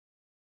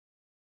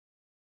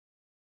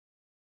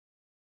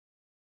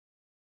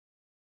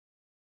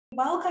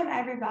Welcome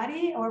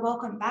everybody, or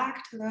welcome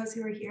back to those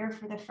who are here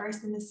for the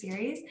first in the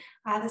series.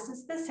 This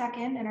is the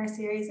second in our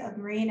series of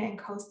Marine and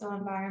Coastal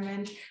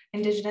Environment,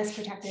 Indigenous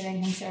Protected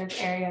and Conserved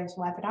Areas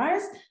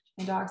webinars.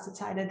 My dogs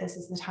decided this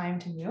is the time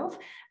to move.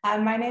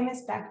 My name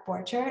is Beck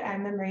Blanchard.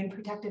 I'm the Marine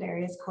Protected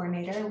Areas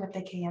Coordinator with the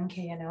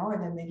KMKNO, or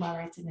the Mi'kmaq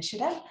Rights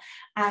Initiative.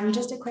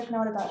 Just a quick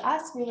note about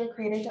us. We were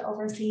created to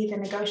oversee the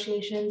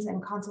negotiations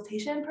and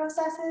consultation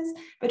processes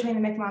between the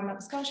Mi'kmaq of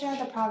Nova Scotia,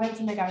 the province,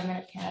 and the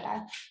Government of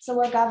Canada. So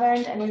we're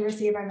governed and we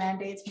receive our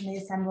mandates from the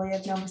Assembly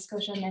of Nova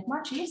Scotia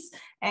Mi'kmaq Chiefs,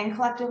 and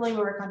collectively we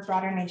work on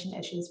broader nation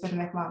issues for the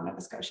Mi'kmaq of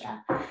Nova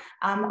Scotia.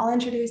 I'll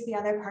introduce the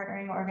other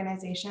partnering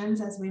organizations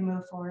as we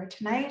move forward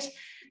tonight.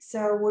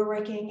 So we're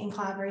working in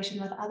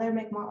collaboration with other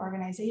Mi'kmaq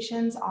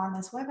organizations on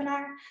this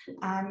webinar.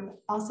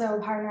 Also,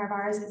 a partner of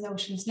ours is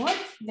Oceans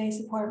North. They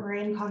support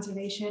marine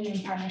conservation in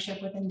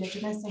partnership with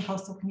Indigenous and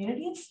coastal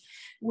communities.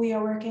 We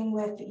are working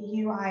with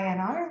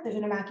UINR, the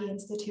Unamaki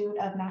Institute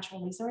of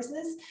Natural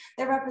Resources.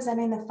 They're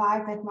representing the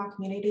 5 Mi'kmaq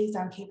communities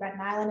on Cape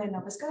Breton Island in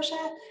Nova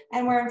Scotia,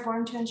 and we're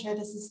informed to ensure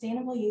the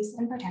sustainable use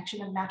and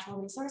protection of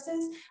natural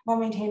resources while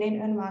maintaining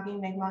Unamaki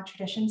Mi'kmaq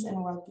traditions and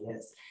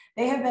worldviews.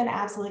 They have been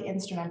absolutely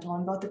instrumental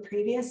in both the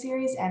previous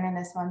series and in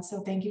this one,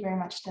 so thank you very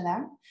much to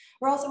them.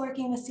 We're also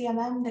working with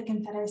CMM, the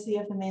Confederacy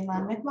of the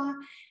Mainland Mi'kmaq.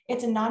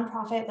 It's a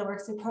nonprofit that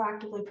works to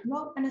proactively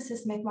promote and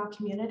assist Mi'kmaq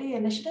community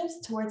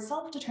initiatives towards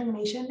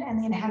self-determination and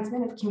the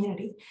enhancement of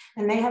community.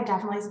 And they have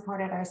definitely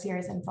supported our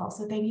series in full.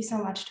 So thank you so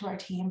much to our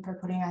team for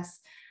putting us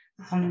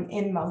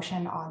in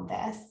motion on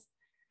this.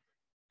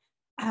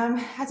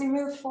 As we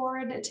move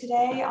forward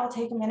today, I'll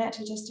take a minute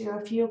to just do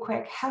a few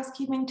quick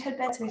housekeeping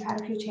tidbits. We've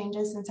had a few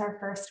changes since our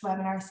first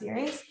webinar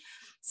series.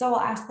 So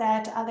we'll ask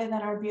that other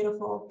than our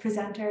beautiful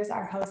presenters,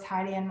 our host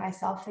Heidi and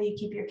myself, that you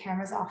keep your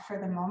cameras off for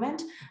the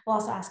moment. We'll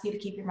also ask you to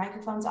keep your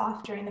microphones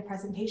off during the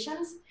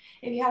presentations.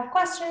 If you have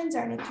questions or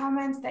any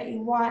comments that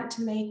you want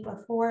to make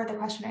before the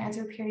question and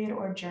answer period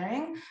or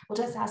during, we'll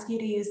just ask you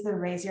to use the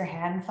raise your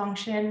hand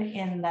function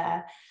in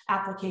the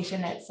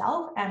application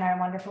itself, and our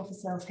wonderful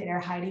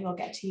facilitator Heidi will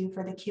get to you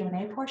for the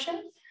Q&A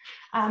portion.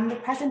 The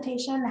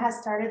presentation has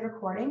started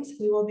recording, so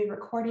we will be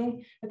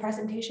recording the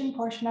presentation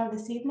portion of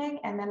this evening,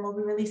 and then we'll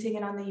be releasing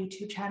it on the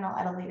YouTube channel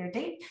at a later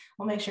date.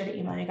 We'll make sure to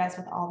email you guys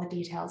with all the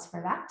details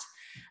for that.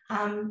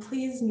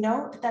 Please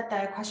note that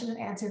the question and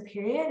answer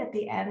period at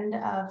the end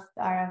of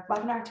our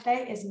webinar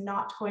today is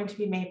not going to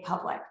be made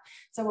public.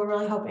 So we're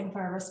really hoping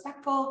for a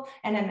respectful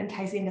and an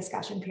enticing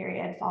discussion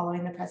period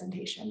following the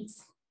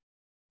presentations.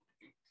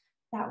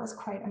 That was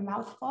quite a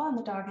mouthful, and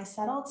the dog is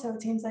settled, so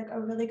it seems like a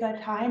really good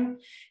time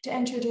to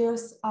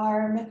introduce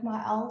our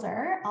Mi'kmaq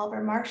elder,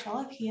 Albert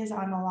Marshall, if he is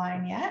on the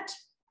line yet.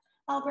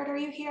 Albert, are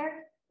you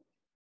here?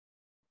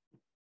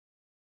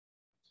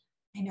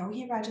 I know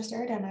he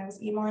registered, and I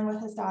was emailing with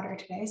his daughter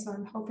today, so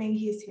I'm hoping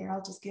he's here.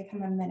 I'll just give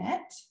him a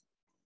minute.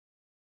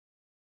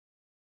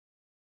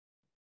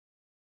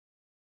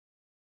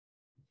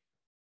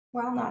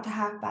 Well, not to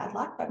have bad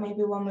luck, but maybe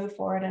we'll move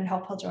forward and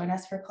hope he'll join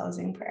us for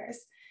closing prayers.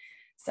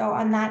 So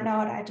on that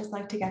note, I'd just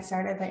like to get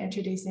started by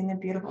introducing the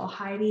beautiful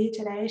Heidi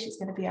today. She's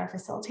going to be our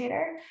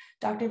facilitator.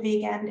 Dr.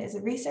 Wiegand is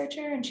a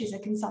researcher, and she's a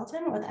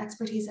consultant with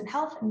expertise in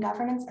health and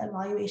governance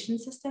evaluation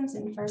systems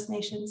in First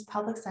Nations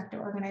public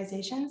sector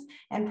organizations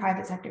and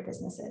private sector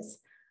businesses.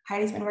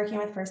 Heidi's been working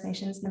with First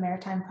Nations in the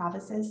Maritime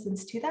provinces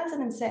since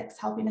 2006,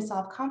 helping to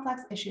solve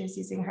complex issues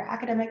using her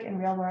academic and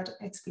real-world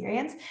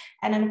experience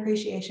and an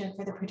appreciation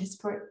for the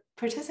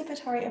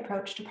participatory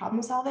approach to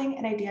problem solving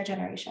and idea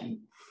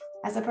generation.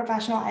 As a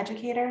professional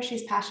educator,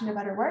 she's passionate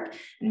about her work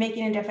and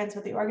making a difference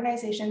with the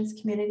organizations,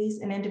 communities,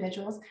 and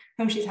individuals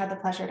whom she's had the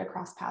pleasure to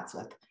cross paths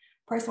with.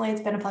 Personally, it's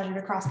been a pleasure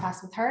to cross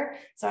paths with her,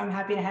 so I'm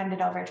happy to hand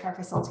it over to our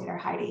facilitator,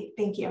 Heidi.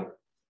 Thank you.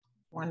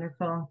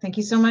 Wonderful. Thank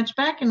you so much,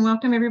 Beck, and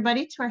welcome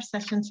everybody to our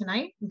session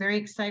tonight. I'm very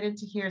excited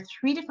to hear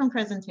 3 different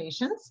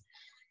presentations.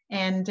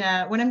 And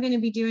what I'm going to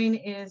be doing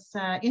is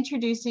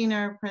introducing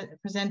our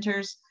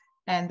presenters,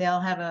 and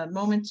they'll have a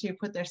moment to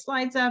put their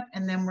slides up,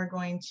 and then we're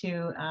going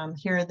to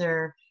hear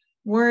their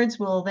words.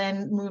 We'll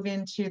then move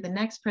into the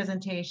next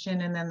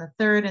presentation, and then the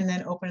third, and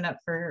then open it up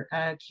for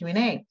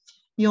Q&A.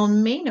 You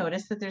may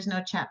notice that there's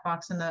no chat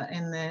box on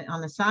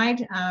the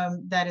side.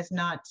 That is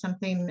not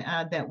something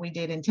that we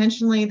did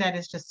intentionally. That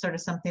is just sort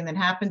of something that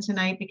happened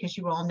tonight, because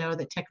you all know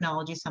that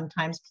technology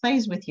sometimes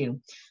plays with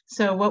you.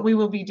 So what we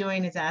will be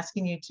doing is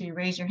asking you to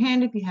raise your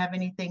hand if you have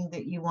anything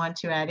that you want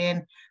to add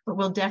in, but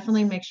we'll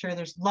definitely make sure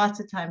there's lots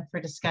of time for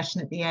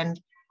discussion at the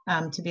end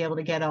to be able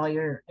to get all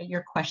your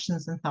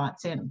questions and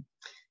thoughts in.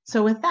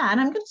 So with that,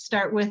 I'm going to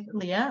start with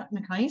Leah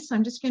McConey. So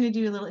I'm just going to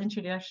do a little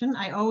introduction.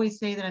 I always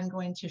say that I'm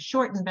going to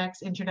shorten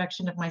Beck's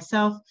introduction of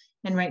myself.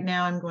 And right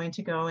now I'm going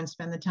to go and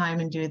spend the time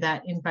and do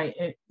that,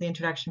 the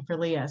introduction for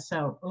Leah.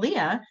 So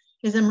Leah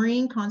is a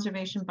marine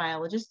conservation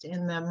biologist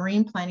in the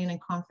Marine Planning and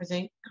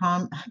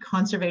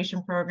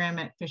Conservation Program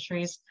at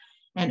Fisheries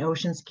and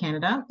Oceans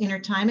Canada. In her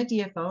time at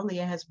DFO,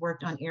 Leah has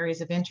worked on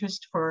areas of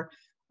interest for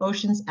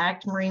Oceans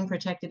Act marine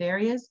protected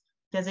areas,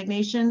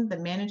 designation, the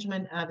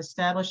management of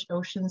established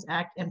Oceans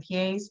Act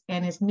IPCAs,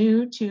 and is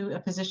new to a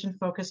position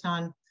focused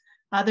on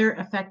other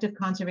effective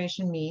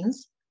conservation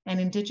means, and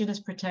Indigenous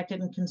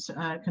protected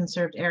and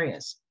conserved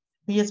areas.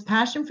 Leah's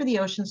passion for the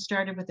ocean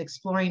started with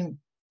exploring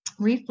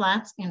reef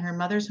flats in her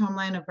mother's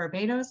homeland of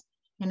Barbados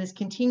and has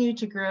continued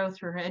to grow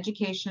through her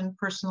education,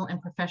 personal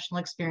and professional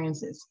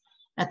experiences.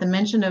 At the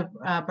mention of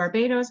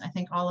Barbados, I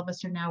think all of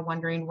us are now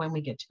wondering when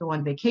we get to go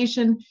on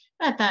vacation.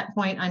 At that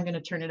point, I'm going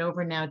to turn it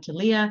over now to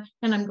Leah,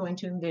 and I'm going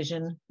to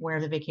envision where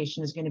the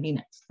vacation is going to be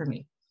next for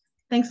me.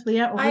 Thanks,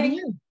 Leah. Over to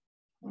you.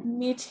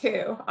 Me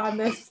too. On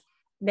this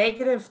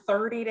negative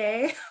 30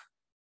 day,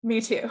 me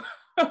too.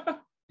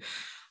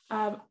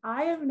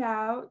 I am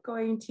now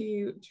going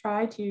to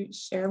try to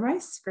share my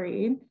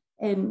screen,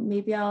 and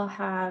maybe I'll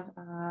have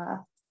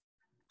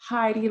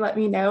Heidi let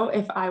me know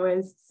if I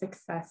was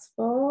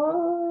successful.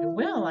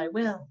 I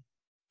will.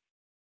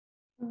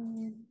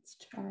 Let's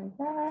try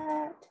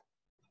that.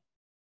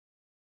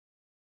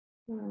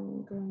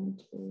 I'm going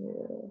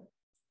to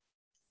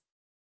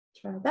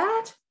try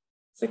that.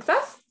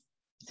 Success?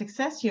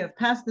 Success, you have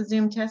passed the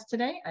Zoom test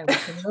today. I will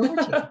turn it over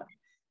to you.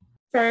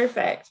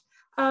 Perfect.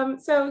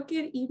 So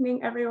good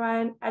evening,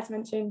 everyone. As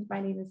mentioned, my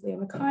name is Leah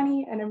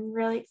McConey, and I'm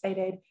really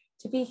excited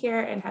to be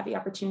here and have the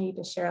opportunity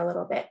to share a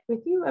little bit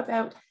with you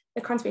about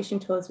the conservation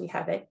tools we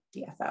have at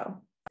DFO.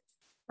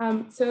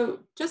 So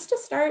just to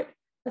start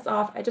us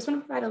off, I just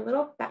want to provide a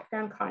little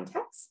background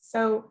context.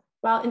 So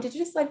while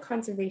Indigenous-led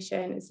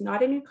conservation is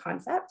not a new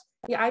concept,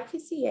 the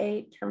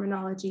IPCA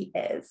terminology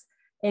is,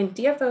 and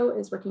DFO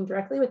is working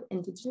directly with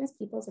Indigenous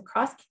peoples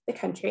across the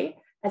country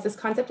as this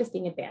concept is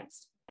being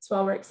advanced. So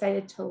while we're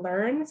excited to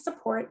learn,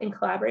 support, and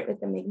collaborate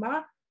with the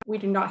Mi'kmaq, we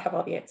do not have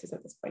all the answers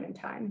at this point in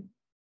time.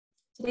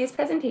 Today's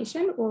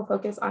presentation will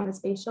focus on the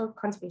spatial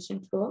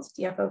conservation tools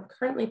DFO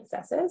currently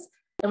possesses,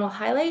 and we'll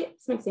highlight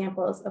some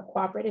examples of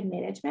cooperative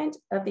management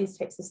of these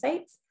types of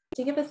sites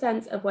to give a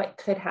sense of what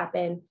could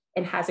happen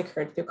and has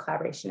occurred through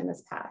collaboration in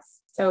this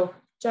past. So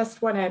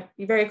just want to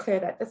be very clear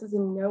that this is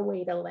in no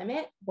way to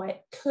limit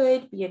what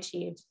could be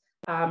achieved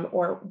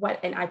or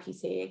what an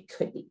IPCA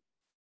could be.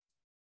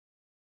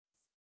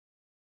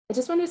 I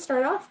just wanted to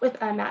start off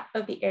with a map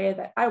of the area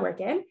that I work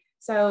in.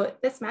 So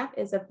this map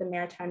is of the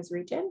Maritimes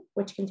region,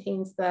 which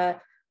contains the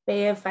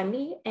Bay of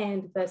Fundy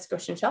and the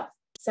Scotian Shelf.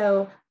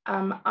 So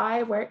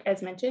I work,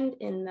 as mentioned,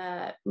 in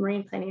the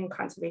Marine Planning and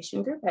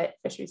Conservation Group at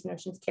Fisheries and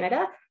Oceans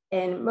Canada.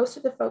 And most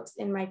of the folks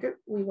in my group,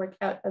 we work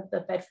out of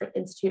the Bedford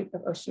Institute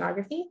of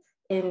Oceanography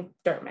in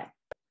Dartmouth.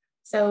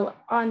 So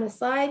on the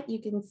slide, you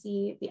can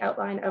see the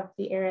outline of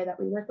the area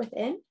that we work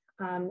within.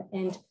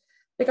 And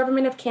the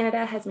Government of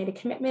Canada has made a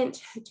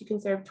commitment to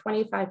conserve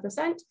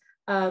 25%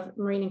 of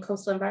marine and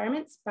coastal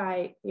environments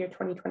by the year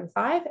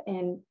 2025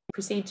 and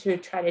proceed to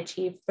try to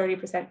achieve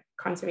 30%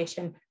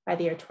 conservation by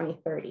the year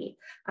 2030.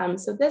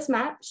 So this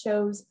map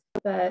shows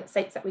the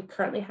sites that we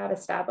currently have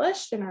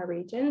established in our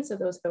region. So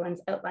those are the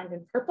ones outlined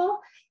in purple,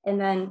 and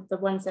then the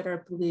ones that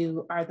are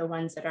blue are the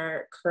ones that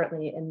are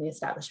currently in the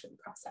establishment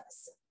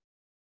process.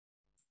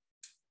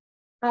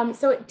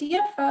 So at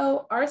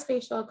DFO, our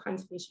spatial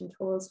conservation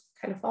tools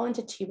kind of fall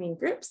into two main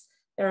groups.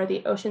 There are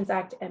the Oceans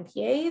Act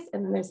MPAs,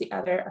 and then there's the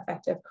other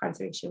effective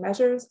conservation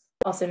measures,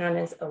 also known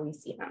as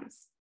OECMs.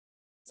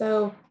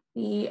 So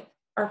there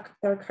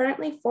are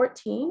currently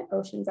 14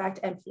 Oceans Act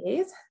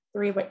MPAs,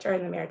 3 of which are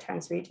in the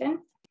Maritimes region.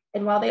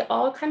 And while they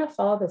all kind of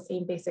follow the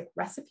same basic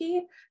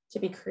recipe to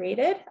be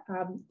created,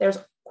 there's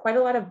quite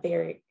a lot of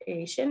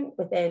variation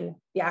within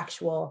the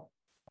actual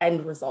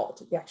end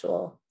result, the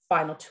actual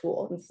final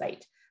tool and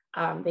site.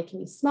 They can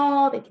be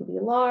small, they can be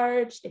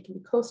large, they can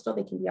be coastal,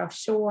 they can be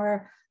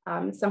offshore.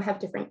 Some have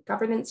different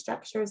governance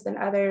structures than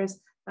others,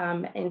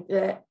 and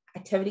the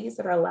activities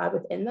that are allowed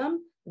within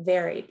them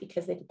vary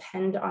because they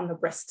depend on the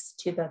risks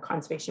to the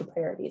conservation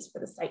priorities for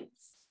the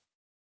sites.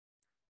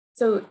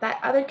 So that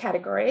other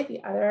category,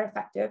 the other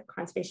effective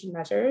conservation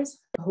measures,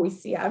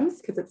 OECMs,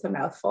 because it's a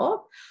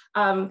mouthful,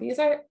 these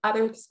are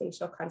other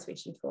spatial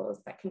conservation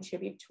tools that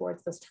contribute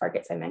towards those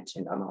targets I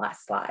mentioned on the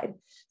last slide.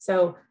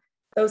 So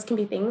those can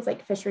be things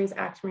like Fisheries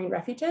Act marine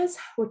refuges,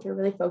 which are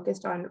really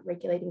focused on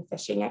regulating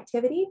fishing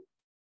activity.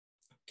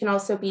 It can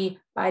also be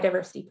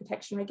biodiversity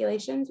protection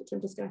regulations, which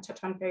I'm just going to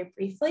touch on very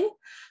briefly.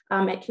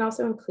 It can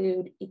also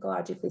include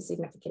ecologically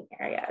significant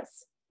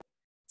areas.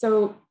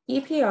 So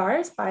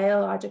EPRs,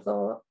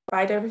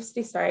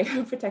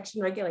 biodiversity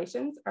protection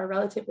regulations, are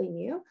relatively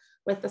new,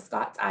 with the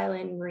Scots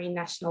Island Marine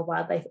National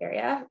Wildlife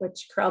Area,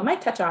 which Karel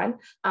might touch on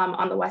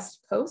the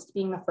West Coast,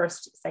 being the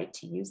first site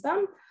to use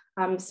them.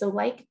 So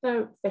like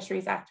the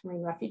Fisheries Act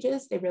marine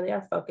refuges, they really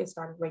are focused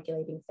on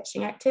regulating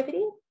fishing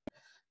activity.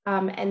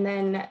 And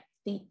then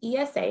the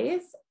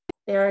ESAs,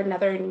 they're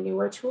another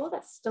newer tool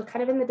that's still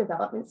kind of in the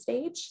development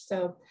stage.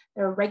 So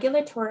they're a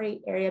regulatory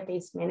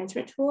area-based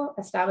management tool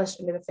established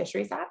under the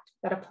Fisheries Act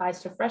that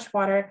applies to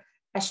freshwater,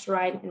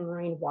 estuarine, and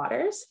marine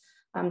waters.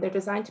 They're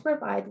designed to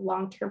provide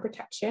long-term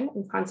protection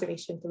and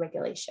conservation through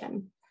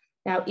regulation.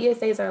 Now,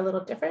 ESAs are a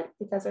little different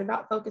because they're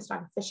not focused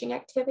on fishing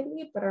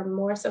activity, but are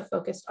more so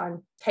focused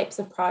on types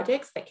of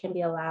projects that can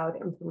be allowed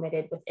and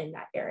permitted within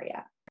that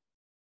area.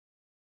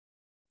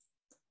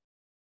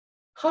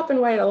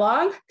 hopping right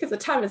along because the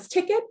time is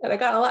ticking and I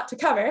got a lot to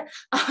cover.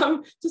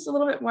 Just a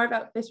little bit more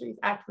about Fisheries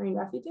Act marine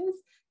refuges.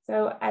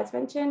 So as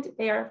mentioned,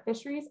 they are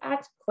Fisheries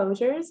Act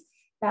closures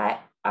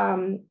that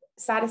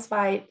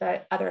satisfy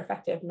the other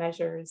effective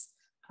measures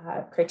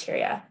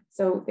criteria.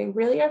 So they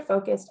really are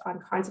focused on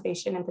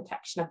conservation and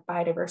protection of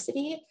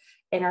biodiversity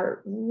and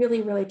are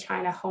really, really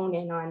trying to hone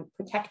in on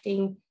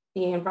protecting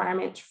the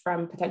environment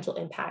from potential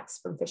impacts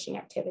from fishing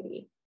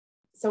activity.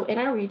 So in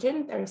our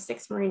region, there are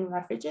 6 marine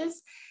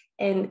refuges,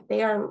 and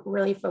they are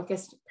really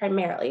focused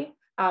primarily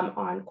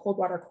on cold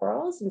water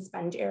corals and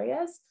sponge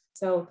areas.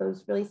 So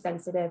those really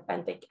sensitive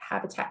benthic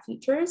habitat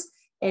features.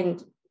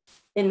 And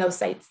in those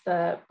sites,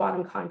 the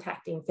bottom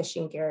contacting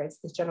fishing gear is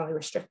generally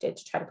restricted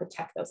to try to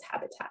protect those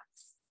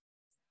habitats.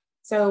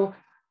 So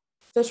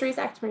Fisheries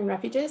Act marine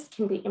refuges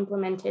can be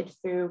implemented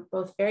through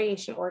both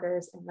variation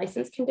orders and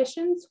license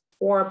conditions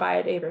or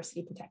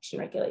biodiversity protection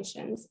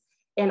regulations.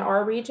 In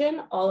our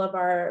region, all of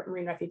our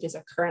marine refuges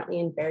are currently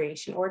in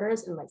variation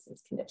orders and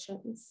license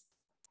conditions.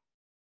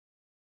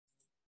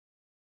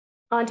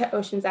 On to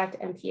Oceans Act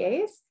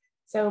MPAs.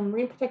 So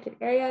marine protected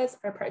areas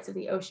are parts of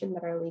the ocean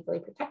that are legally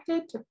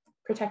protected to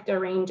protect a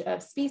range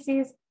of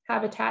species,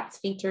 habitats,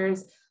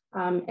 features,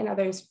 and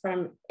others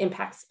from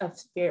impacts of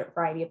a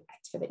variety of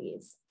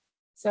activities.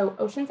 So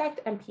Oceans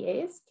Act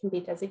MPAs can be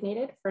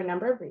designated for a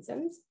number of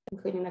reasons,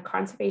 including the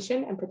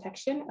conservation and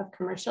protection of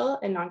commercial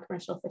and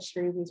non-commercial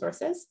fishery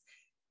resources,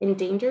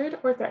 endangered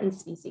or threatened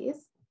species,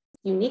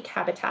 unique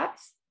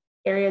habitats,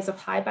 areas of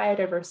high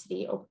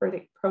biodiversity or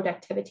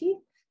productivity,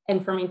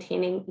 and for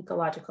maintaining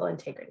ecological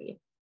integrity.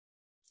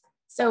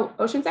 So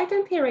Oceans Act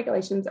MPA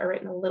regulations are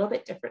written a little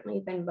bit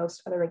differently than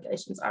most other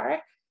regulations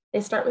are. They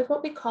start with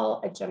what we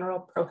call a general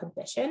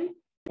prohibition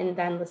and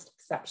then list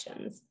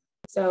exceptions.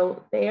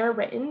 So they are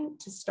written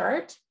to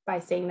start by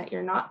saying that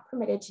you're not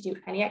permitted to do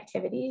any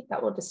activity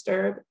that will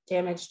disturb,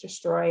 damage,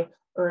 destroy,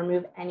 or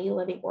remove any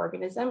living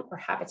organism or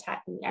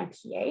habitat in the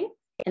MPA.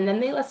 And then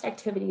they list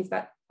activities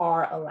that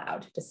are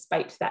allowed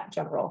despite that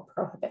general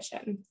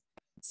prohibition.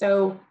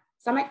 So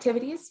some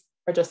activities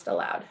are just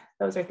allowed.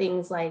 Those are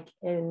things like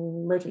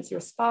emergency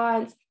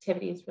response,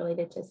 activities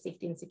related to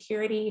safety and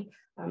security.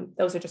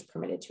 Those are just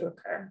permitted to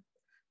occur.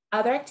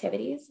 Other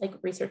activities like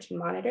research and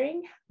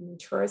monitoring and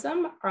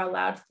tourism are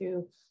allowed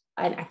through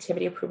an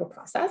activity approval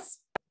process.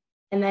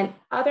 And then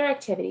other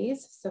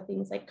activities, so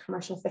things like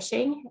commercial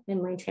fishing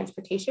and marine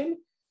transportation,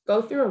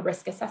 go through a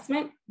risk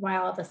assessment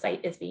while the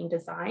site is being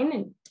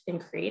designed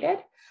and created.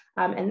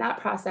 And that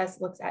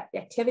process looks at the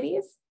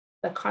activities,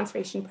 the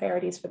conservation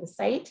priorities for the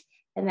site,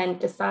 and then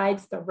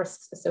decides the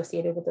risks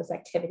associated with those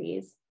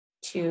activities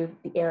to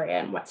the area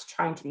and what's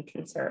trying to be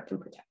conserved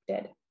and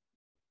protected.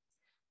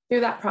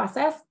 Through that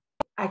process,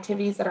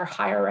 activities that are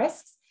higher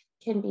risks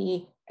can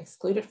be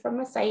excluded from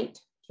the site,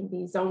 can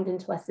be zoned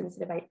into less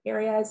sensitive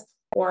areas,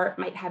 or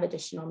might have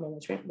additional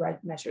management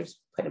measures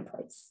put in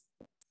place.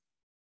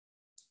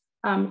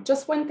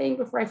 Just one thing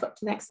before I flip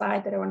to the next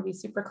slide that I want to be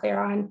super clear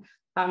on.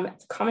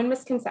 It's a common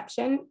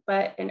misconception,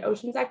 but an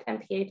Oceans Act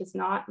MPA does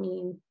not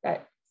mean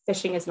that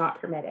fishing is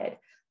not permitted.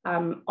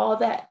 All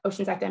the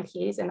Oceans Act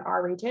MPAs in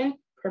our region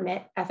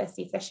permit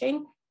FSC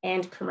fishing,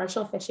 and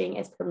commercial fishing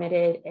is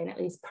permitted in at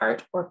least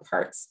part or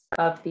parts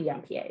of the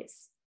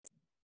MPAs.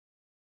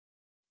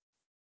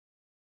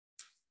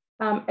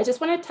 I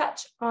just want to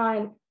touch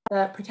on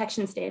the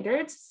protection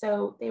standards.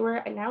 So they were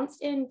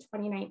announced in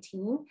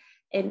 2019,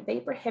 and they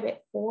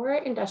prohibit 4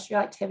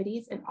 industrial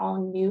activities in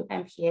all new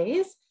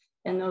MPAs.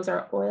 And those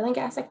are oil and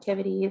gas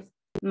activities,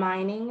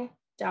 mining,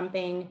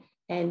 dumping,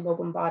 and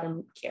mobile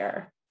bottom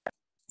care.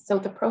 So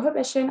the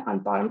prohibition on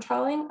bottom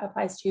trawling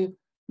applies to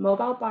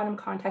mobile bottom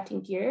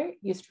contacting gear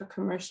used for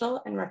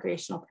commercial and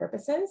recreational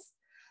purposes.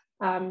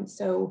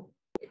 So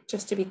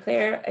just to be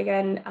clear,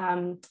 again,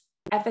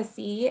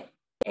 FSC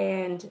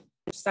and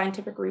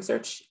scientific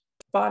research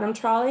bottom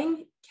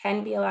trawling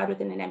can be allowed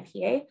within an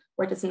MPA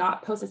where it does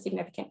not pose a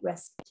significant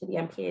risk to the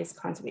MPA's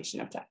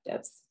conservation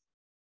objectives.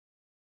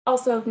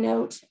 Also of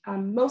note,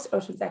 most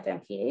Oceans Act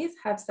MPAs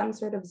have some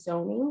sort of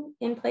zoning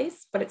in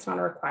place, but it's not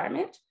a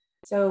requirement.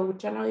 So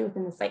generally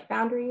within the site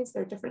boundaries,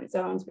 there are different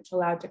zones which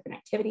allow different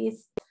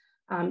activities.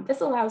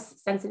 This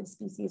allows sensitive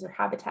species or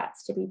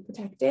habitats to be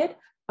protected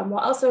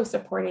while also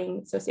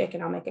supporting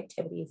socioeconomic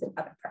activities in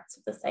other parts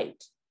of the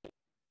site.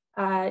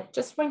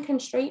 Just one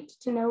constraint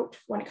to note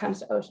when it comes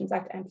to Oceans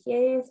Act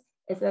MPAs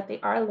is that they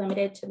are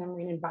limited to the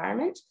marine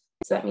environment.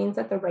 So that means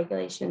that the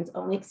regulations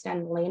only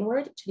extend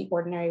landward to the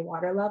ordinary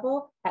water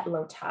level at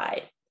low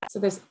tide.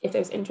 So if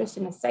there's interest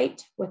in a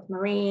site with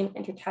marine,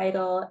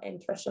 intertidal,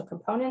 and terrestrial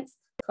components,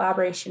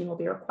 collaboration will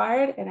be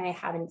required. And I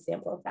have an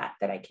example of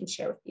that I can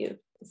share with you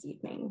this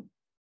evening.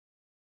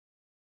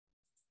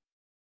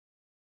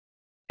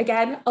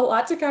 Again, a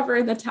lot to cover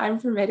in the time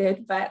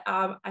permitted, but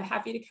I'm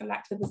happy to come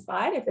back to the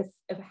slide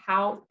if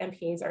how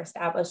MPAs are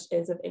established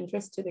is of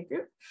interest to the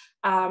group.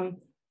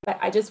 But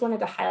I just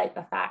wanted to highlight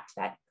the fact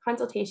that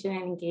consultation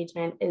and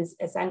engagement is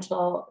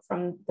essential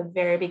from the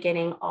very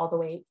beginning all the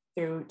way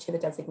through to the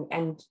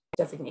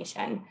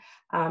designation.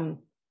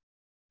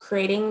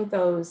 Creating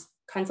those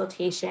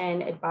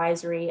consultation,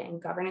 advisory,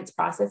 and governance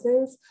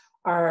processes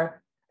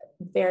are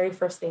very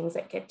first things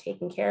that get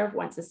taken care of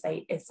once a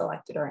site is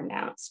selected or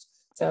announced.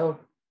 So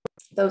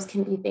those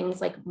can be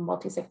things like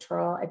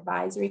multi-sectoral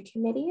advisory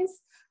committees.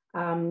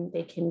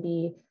 They can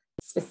be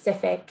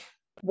specific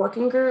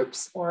working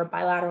groups or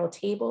bilateral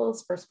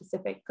tables for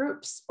specific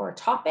groups or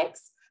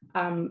topics,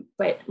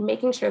 but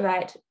making sure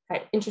that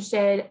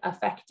interested,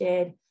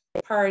 affected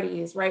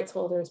parties, rights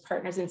holders,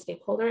 partners, and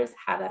stakeholders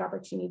have that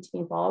opportunity to be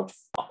involved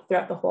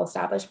throughout the whole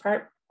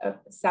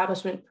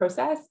establishment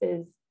process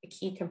is a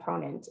key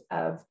component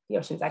of the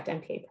Oceans Act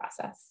MPA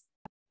process.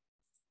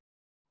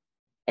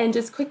 And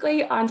just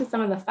quickly onto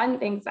some of the fun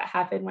things that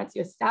happen once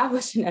you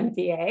establish an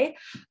MPA,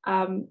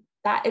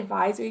 that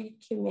advisory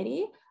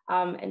committee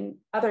and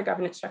other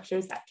governance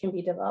structures that can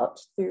be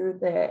developed through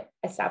the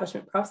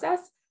establishment process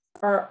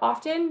are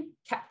often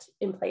kept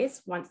in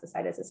place once the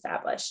site is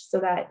established, so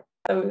that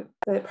the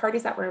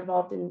parties that were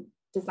involved in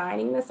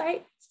designing the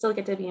site still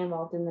get to be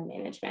involved in the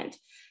management.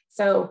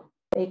 So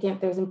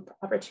there's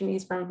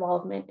opportunities for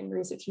involvement in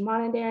research and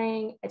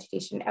monitoring,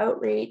 education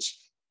outreach,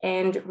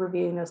 and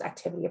reviewing those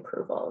activity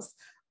approvals.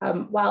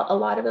 While a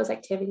lot of those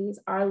activities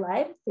are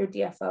led through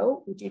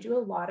DFO, we do a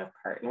lot of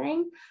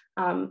partnering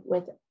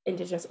with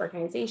Indigenous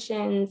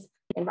organizations,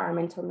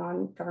 environmental,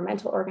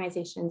 non-governmental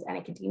organizations, and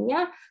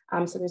academia.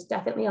 So there's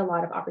definitely a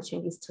lot of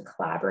opportunities to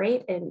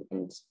collaborate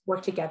and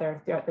work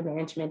together throughout the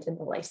management and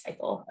the life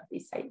cycle of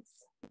these sites.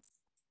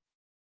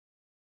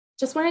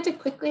 Just wanted to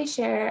quickly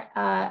share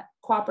a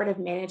cooperative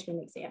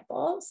management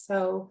example.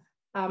 So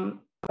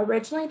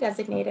originally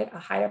designated a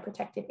Haida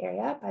protected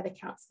area by the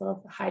Council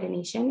of the Haida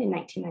Nation in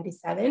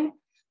 1997.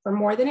 For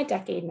more than a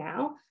decade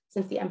now,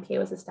 since the MPA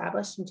was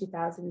established in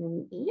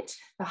 2008,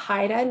 the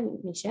Haida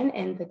Nation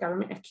and the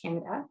Government of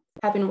Canada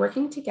have been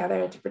working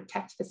together to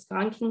protect the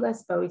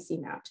Skonkingless Bowie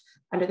Seamount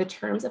under the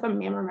terms of a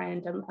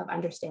Memorandum of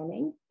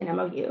Understanding, an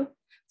MOU,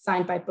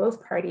 signed by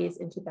both parties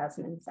in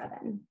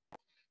 2007.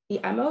 The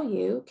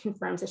MOU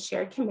confirms a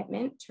shared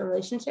commitment to a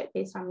relationship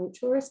based on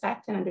mutual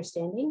respect and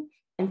understanding,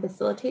 and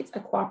facilitates a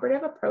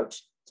cooperative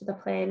approach to the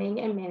planning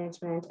and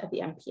management of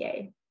the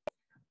MPA.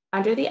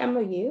 Under the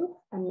MOU,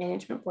 a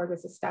management board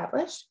was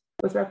established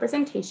with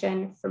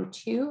representation from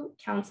 2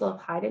 Council of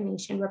Haida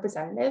Nation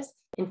representatives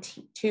and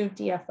 2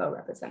 DFO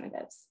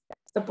representatives.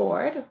 The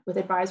board, with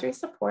advisory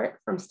support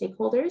from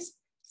stakeholders,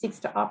 seeks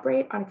to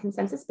operate on a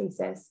consensus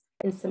basis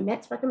and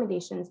submits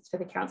recommendations to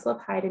the Council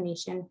of Haida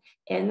Nation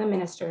and the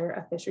Minister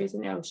of Fisheries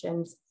and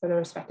Oceans for their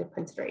respective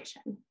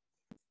consideration.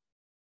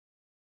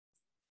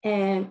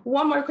 And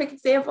one more quick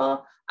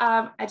example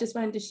I just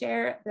wanted to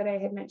share that I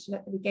had mentioned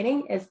at the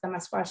beginning is the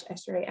Musquash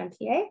Estuary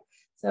MPA.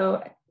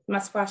 So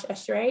Musquash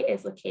Estuary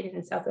is located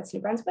in southwest New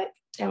Brunswick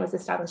and was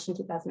established in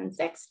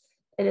 2006.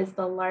 It is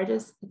the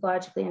largest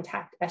ecologically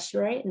intact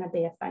estuary in the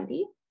Bay of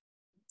Fundy.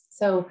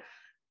 So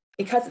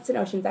because it's an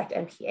Oceans Act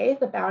MPA,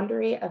 the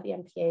boundary of the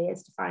MPA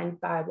is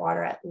defined by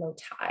water at low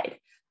tide.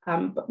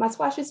 But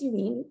Musquash is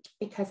unique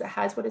because it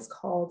has what is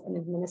called an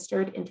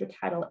administered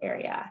intertidal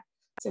area.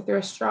 So through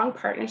a strong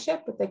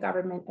partnership with the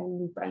government of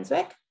New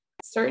Brunswick,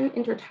 certain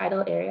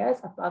intertidal areas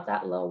above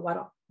that low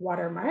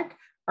water mark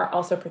are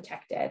also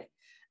protected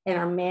and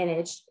are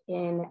managed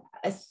in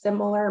a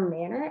similar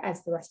manner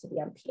as the rest of the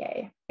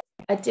MPA.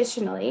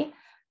 Additionally,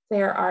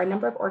 there are a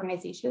number of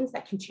organizations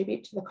that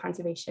contribute to the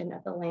conservation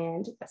of the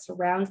land that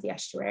surrounds the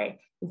estuary,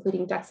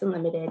 including Ducks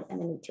Unlimited and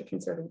the Nature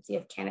Conservancy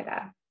of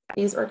Canada.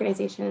 These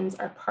organizations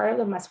are part of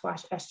the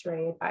Musquash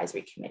Estuary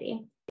Advisory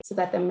Committee, so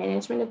that the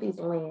management of these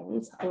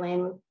lands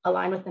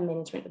align with the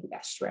management of the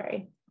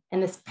estuary.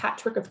 And this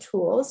patchwork of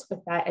tools with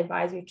that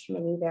advisory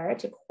committee there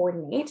to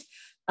coordinate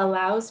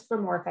allows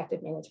for more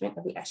effective management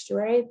of the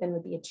estuary than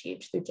would be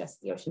achieved through just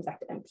the Oceans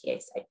Act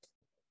MPA site.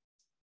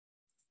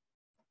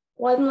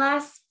 One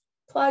last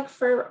plug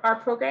for our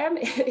program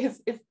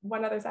is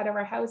one other side of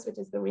our house, which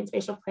is the Marine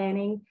Spatial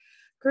Planning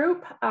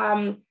Group.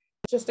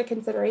 Just a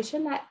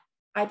consideration that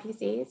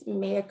IPCAs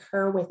may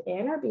occur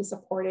within or be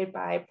supported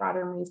by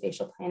broader marine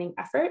spatial planning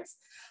efforts.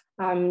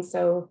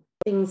 So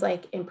things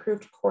like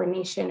improved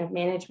coordination of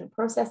management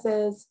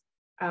processes,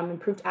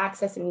 improved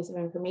access and use of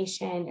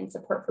information, and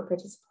support for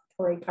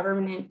participatory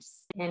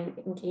governance and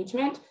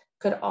engagement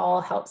could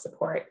all help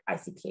support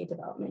ICPA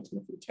development in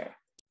the future.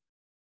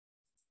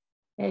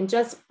 And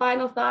just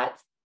final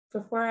thoughts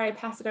before I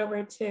pass it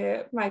over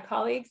to my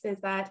colleagues is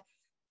that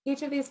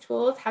each of these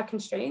tools have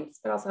constraints,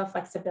 but also have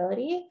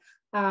flexibility.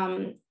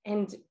 And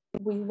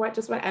we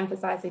just want to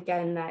emphasize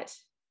again that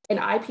an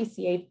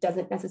IPCA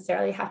doesn't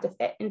necessarily have to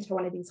fit into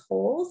one of these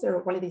holes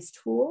or one of these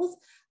tools.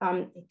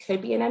 It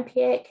could be an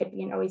MPA, it could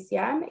be an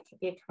OECM, it could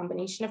be a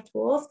combination of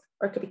tools,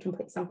 or it could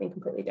be something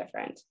completely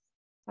different.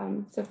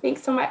 So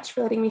thanks so much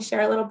for letting me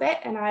share a little bit,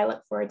 and I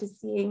look forward to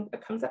seeing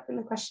what comes up in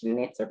the question and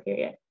answer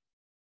period.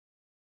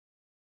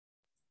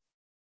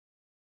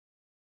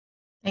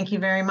 Thank you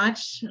very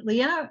much,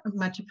 Leah.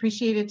 Much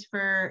appreciated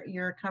for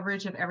your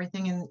coverage of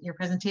everything in your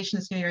presentation.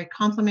 It's going to be very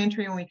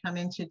complimentary when we come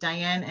into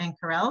Diane and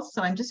Karel.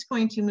 So I'm just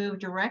going to move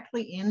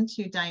directly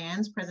into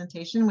Diane's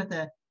presentation with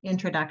an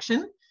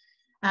introduction.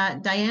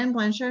 Diane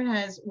Blanchard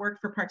has worked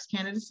for Parks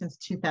Canada since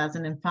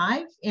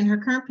 2005. In her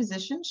current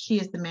position, she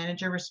is the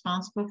manager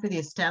responsible for the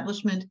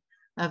establishment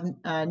of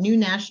new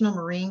national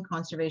marine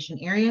conservation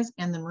areas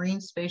and the marine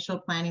spatial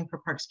planning for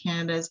Parks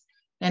Canada's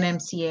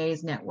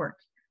NMCA's network.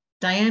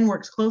 Diane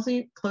works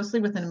closely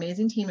with an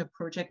amazing team of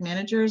project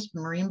managers,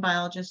 marine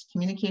biologists,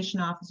 communication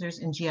officers,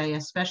 and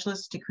GIS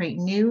specialists to create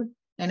new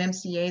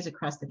NMCAs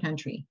across the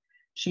country.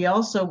 She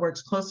also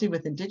works closely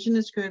with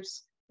Indigenous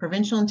groups,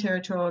 provincial and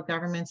territorial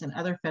governments, and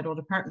other federal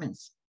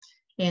departments.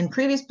 In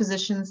previous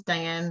positions,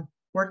 Diane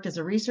worked as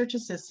a research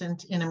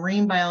assistant in a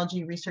marine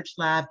biology research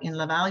lab in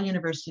Laval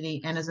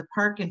University and as a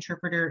park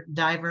interpreter,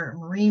 diver,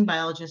 marine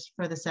biologist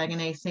for the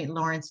Saguenay St.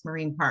 Lawrence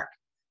Marine Park.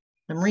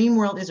 The marine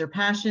world is her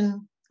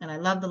passion, and I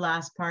love the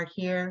last part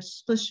here,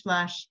 splish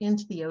splash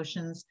into the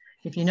oceans.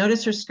 If you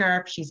notice her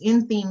scarf, she's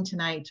in theme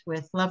tonight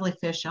with lovely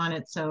fish on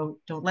it, so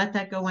don't let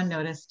that go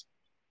unnoticed.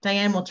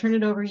 Diane, we'll turn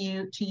it over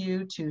to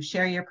you to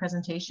share your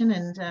presentation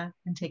and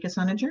take us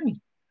on a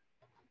journey.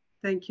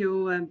 Thank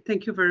you.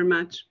 Thank you very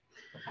much.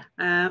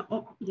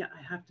 Oh, yeah,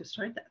 I have to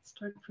start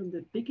from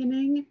the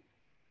beginning.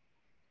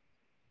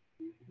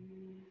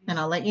 And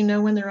I'll let you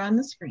know when they're on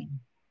the screen.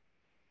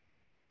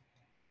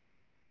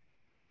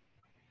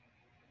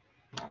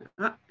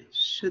 It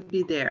should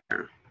be there.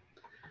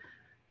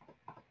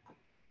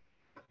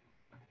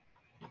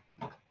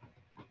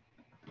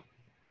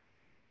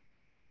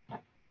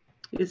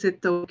 Is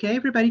it okay?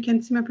 Everybody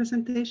can see my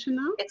presentation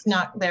now? It's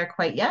not there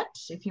quite yet.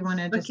 If you want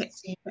to just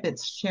see if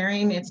it's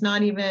sharing, it's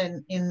not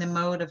even in the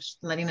mode of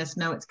letting us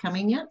know it's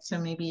coming yet. So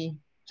maybe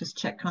just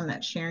check on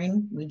that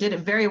sharing. We did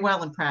it very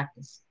well in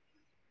practice.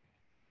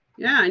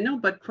 Yeah, I know,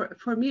 but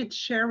for me, it's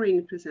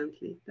sharing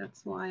presently.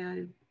 That's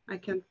why I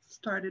can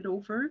start it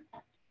over.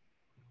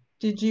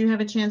 Did you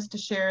have a chance to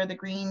share the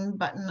green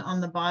button on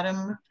the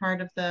bottom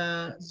part of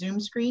the Zoom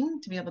screen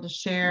to be able to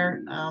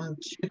share to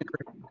the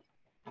group?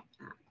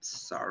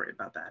 Sorry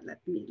about that. Let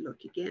me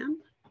look again,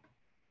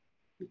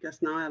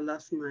 because now I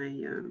lost my...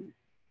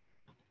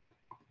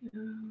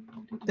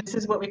 This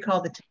is what we call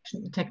the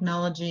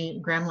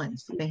technology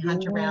gremlins. They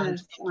hunt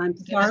around. I'm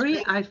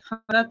sorry, I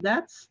forgot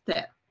that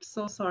step.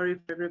 So sorry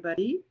for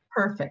everybody.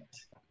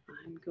 Perfect.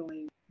 I'm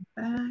going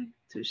back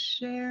to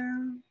share.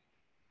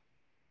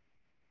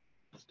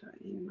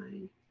 Starting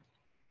my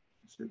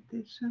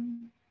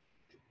presentation.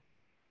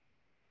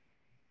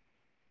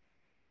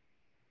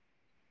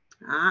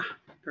 Ah,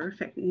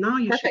 perfect. Now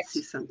you should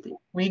see something.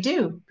 We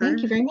do.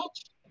 Thank you very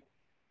much.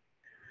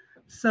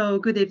 So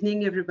good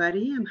evening,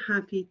 everybody. I'm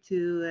happy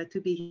to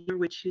be here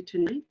with you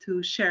tonight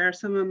to share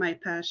some of my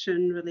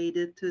passion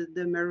related to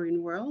the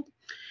marine world.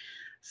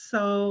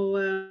 So,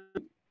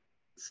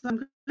 I'm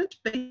going to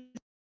base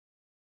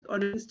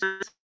on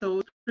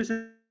so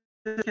present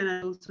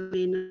Canada, also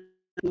in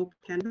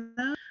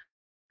Canada,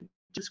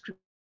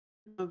 description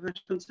of a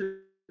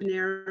conservation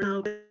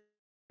area,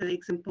 an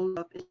example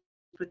of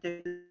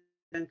protected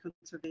and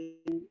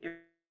conservation area.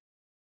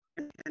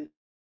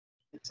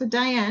 So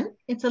Diane,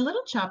 it's a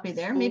little choppy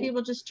there. Maybe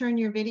we'll just turn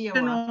your video off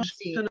and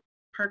see.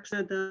 Parks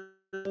Canada,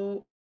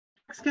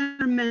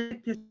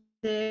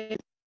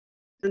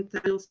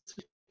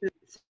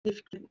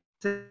 significant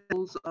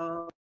examples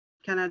of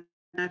Canada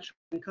natural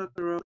and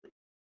cultural.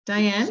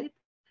 Diane,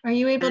 are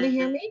you able to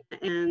hear me?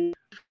 And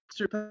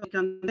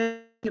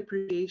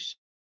appreciation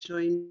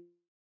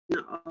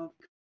of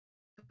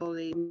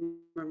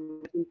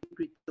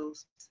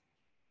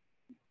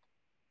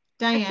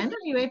Diane,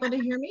 are you able to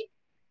hear me?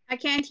 I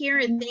can't hear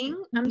a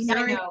thing. I'm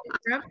sorry.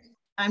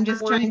 I'm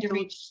just trying to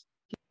reach.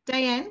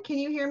 Diane, can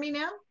you hear me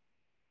now?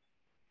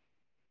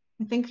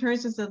 I think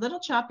hers is a little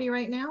choppy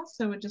right now,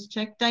 so we'll just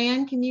check.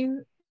 Diane, can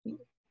you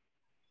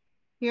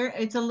hear?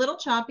 It's a little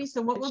choppy,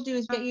 so what we'll do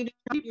is get you to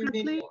turn your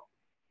video.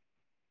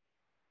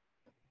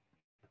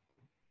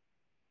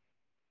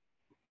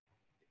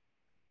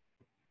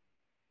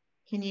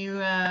 Can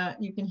you,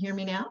 you can hear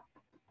me now?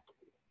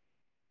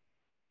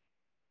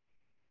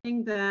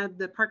 That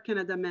the Park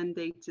Canada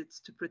mandates it's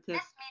to protect. This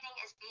meeting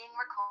is being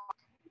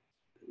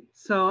recorded.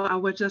 So I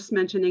was just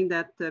mentioning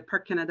that the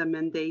Park Canada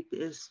mandate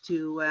is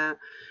to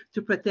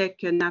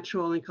protect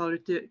natural and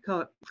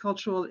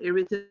cultural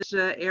heritage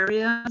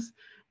areas,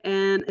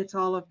 and it's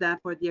all of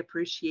that for the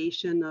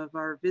appreciation of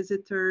our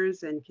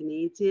visitors and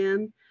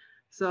Canadians.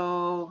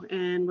 So,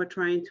 and we're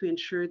trying to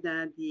ensure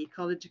that the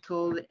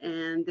ecological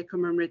and the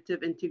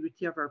commemorative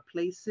integrity of our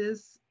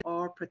places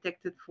are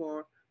protected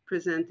for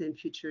present and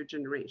future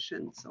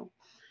generations. So,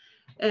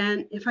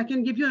 and if I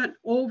can give you an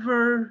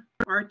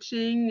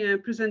overarching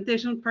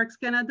presentation of Parks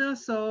Canada.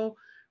 So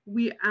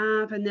we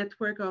have a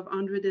network of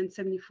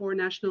 174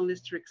 national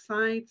historic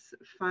sites,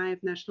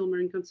 5 national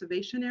marine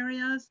conservation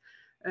areas,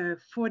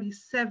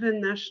 47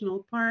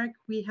 national parks.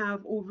 We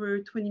have over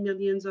 20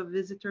 million of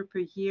visitors per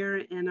year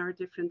in our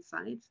different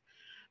sites.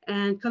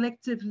 And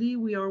collectively,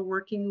 we are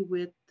working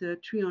with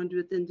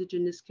 300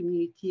 Indigenous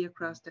communities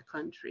across the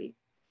country.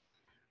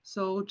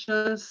 So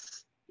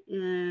just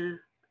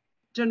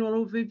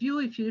general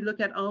overview, if you look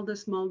at all the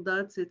small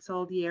dots, it's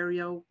all the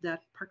area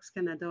that Parks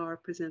Canada are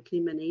presently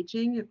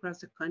managing across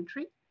the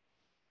country.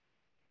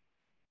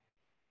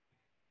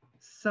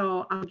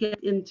 So I'll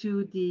get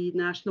into the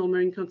National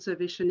Marine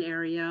Conservation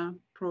Area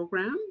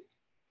program.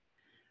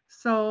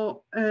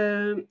 So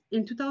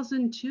in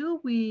 2002,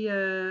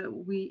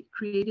 we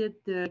created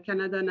the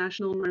Canada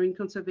National Marine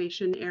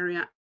Conservation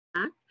Area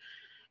Act.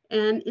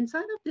 And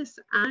inside of this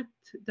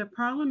act, the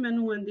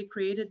Parliament, when they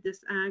created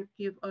this act,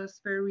 gave us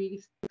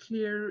very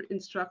clear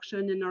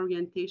instruction and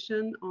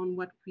orientation on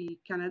what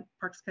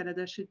Parks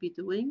Canada should be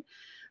doing.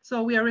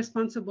 So we are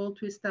responsible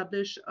to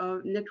establish a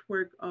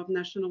network of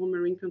national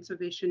marine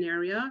conservation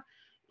area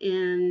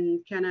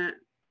in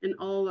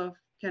all of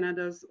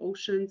Canada's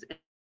oceans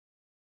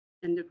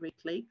and the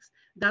Great Lakes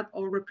that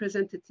are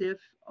representative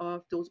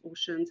of those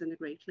oceans and the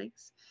Great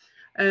Lakes.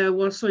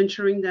 We're also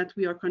ensuring that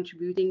we are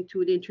contributing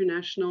to the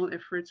international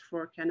efforts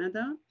for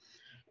Canada.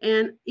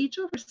 And each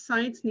of our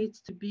sites needs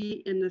to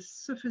be in a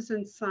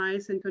sufficient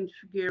size and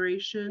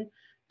configuration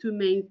to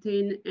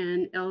maintain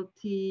an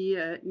healthy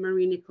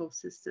marine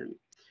ecosystem.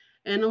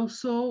 And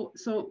also,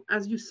 so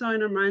as you saw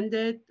in our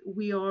mandate,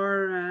 we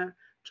are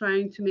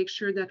trying to make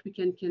sure that we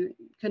can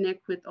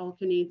connect with all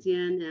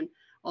Canadian and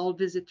all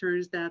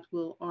visitors that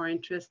are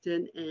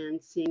interested in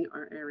seeing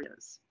our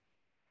areas.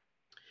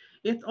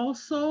 It's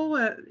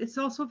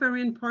also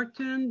very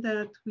important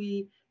that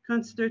we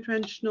consider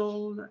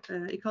traditional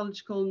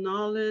ecological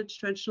knowledge,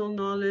 traditional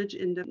knowledge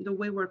in the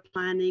way we're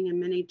planning and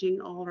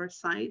managing all our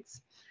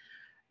sites.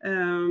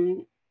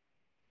 And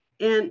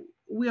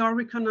we are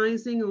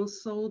recognizing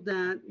also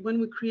that when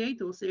we create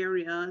those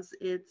areas,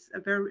 it's a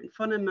very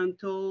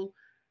fundamental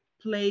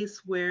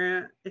place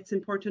where it's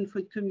important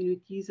for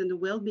communities and the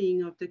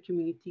well-being of the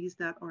communities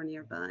that are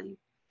nearby.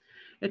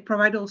 It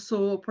provides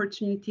also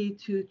opportunity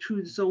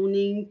through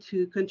zoning,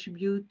 to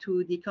contribute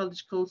to the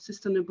ecological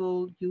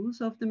sustainable use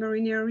of the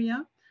marine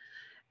area.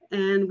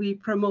 And we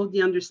promote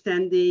the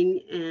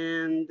understanding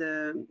and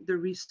the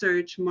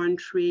research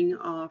monitoring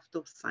of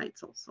those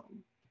sites also.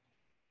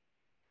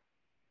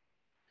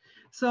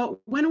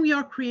 So when we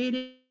are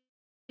creating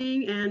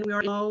and we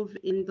are involved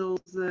in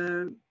those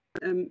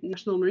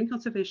National Marine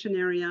Conservation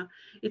Area,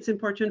 it's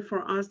important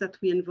for us that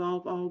we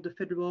involve all the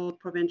federal,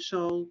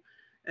 provincial,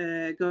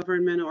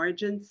 government or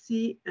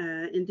agency,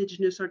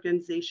 indigenous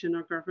organization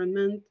or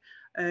government,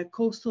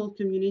 coastal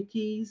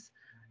communities,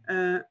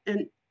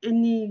 and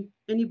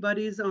any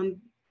bodies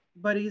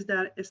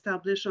that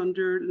establish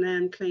under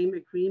land claim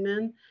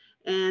agreement,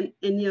 and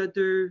any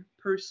other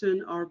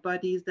person or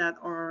bodies that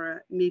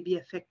are maybe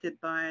affected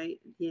by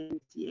the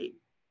NCA.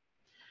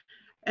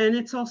 And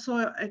it's also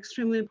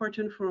extremely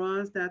important for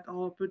us that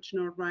all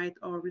Aboriginal rights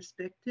are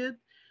respected,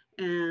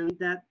 and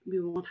that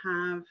we won't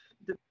have,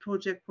 the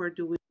project we're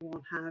doing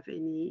won't have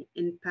any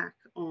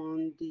impact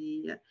on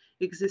the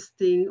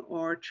existing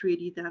or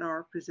treaty that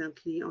are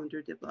presently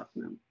under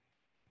development.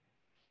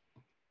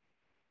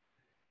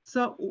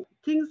 So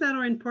things that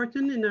are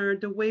important in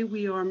the way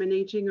we are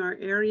managing our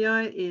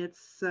area,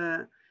 it's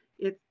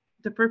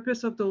the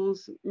purpose of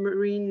those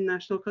marine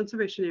national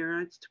conservation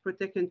areas to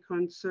protect and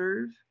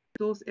conserve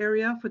those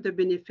areas for the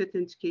benefit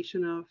and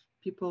education of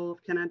people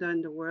of Canada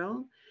and the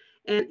world.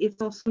 And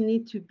it also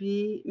needs to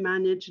be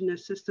managed in a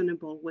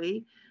sustainable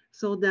way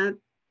so that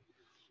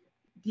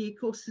the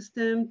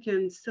ecosystem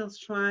can still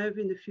thrive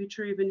in the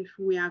future, even if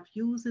we have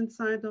use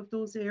inside of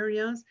those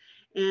areas.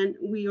 And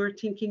we are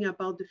thinking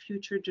about the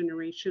future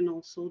generation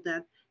also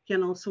that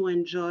can also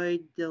enjoy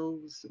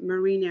those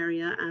marine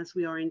areas as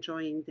we are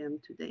enjoying them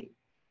today.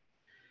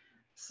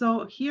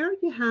 So here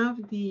you have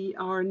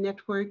our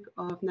network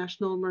of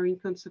National Marine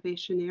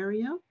Conservation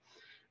Area.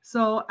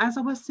 So as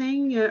I was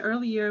saying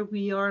earlier,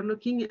 we are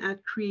looking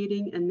at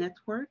creating a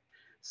network.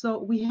 So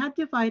we have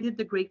divided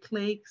the Great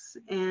Lakes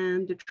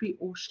and the 3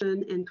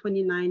 ocean and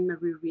 29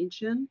 marine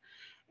region.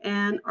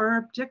 And our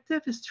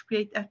objective is to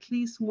create at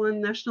least 1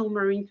 National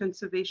Marine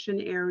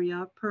Conservation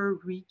Area per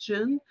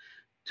region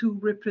to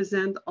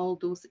represent all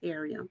those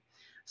areas.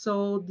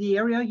 So the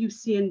area you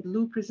see in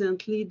blue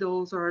presently,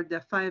 those are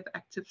the 5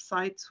 active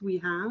sites we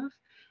have.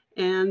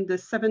 And the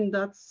 7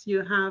 dots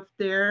you have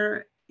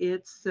there,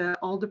 it's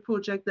all the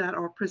projects that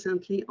are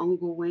presently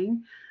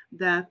ongoing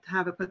that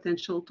have a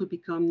potential to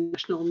become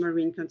National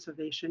Marine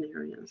Conservation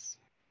Areas.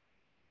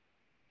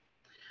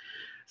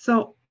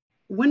 So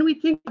when we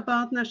think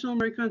about National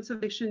Marine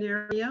Conservation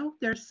Area,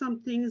 there are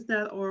some things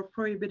that are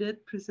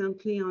prohibited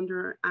presently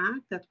under our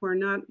Act that we're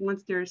not,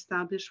 once they're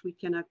established, we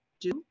cannot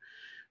do.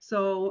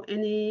 So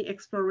any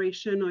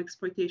exploration or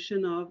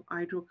exploitation of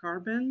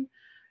hydrocarbon,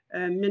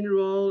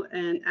 mineral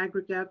and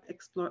aggregate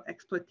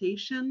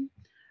exploitation,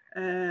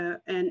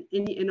 and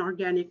any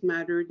inorganic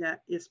matter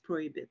that is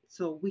prohibited.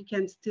 So we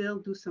can still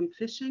do some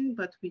fishing,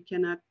 but we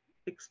cannot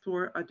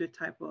explore other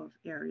type of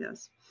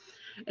areas.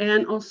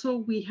 And also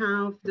we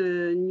have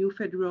the new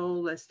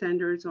federal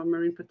standards on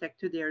marine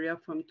protected area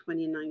from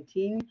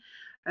 2019,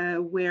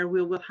 where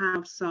we will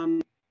have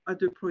some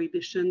other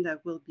prohibition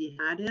that will be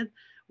added.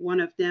 One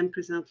of them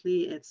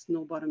presently, it's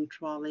no bottom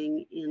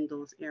trawling in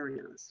those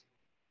areas.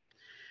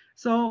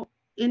 So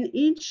in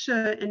each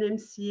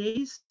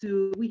NMCAs,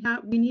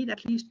 we need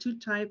at least 2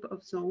 types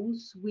of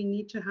zones. We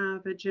need to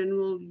have a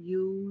general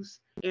use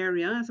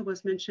area, as I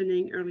was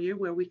mentioning earlier,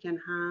 where we can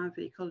have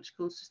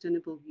ecological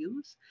sustainable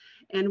use,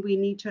 and we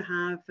need to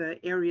have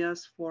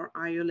areas for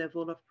higher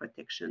level of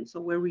protection.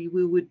 So where we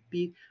would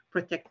be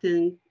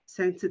protecting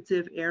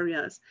sensitive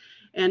areas,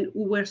 and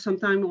where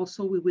sometimes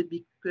also we would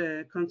be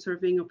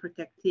conserving or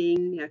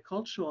protecting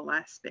cultural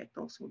aspects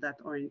also that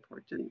are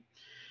important.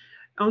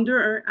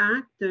 Under our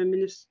Act, the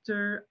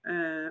Minister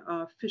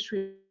of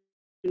Fisheries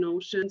and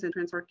Oceans and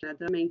Transport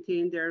Canada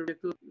maintain their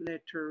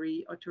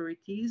regulatory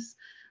authorities.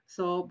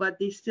 So, but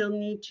they still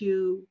need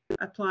to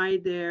apply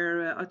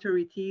their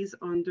authorities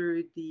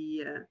under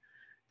the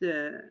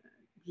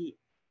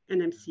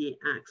NMCA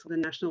Act, so the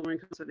National Marine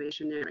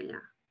Conservation Area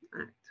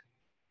Act.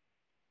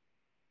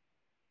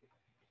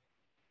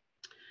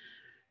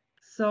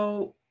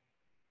 So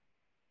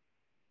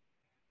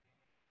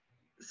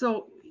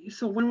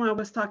when I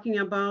was talking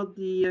about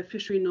the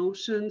fishery and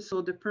ocean,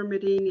 so the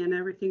permitting and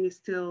everything is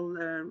still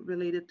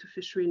related to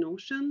fishery and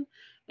ocean,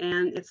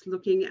 and it's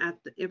looking at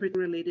everything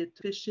related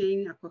to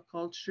fishing,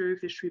 aquaculture,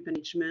 fishery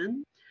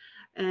management.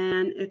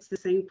 And it's the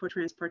same for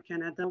Transport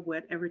Canada,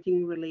 with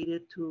everything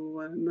related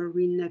to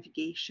marine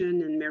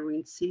navigation and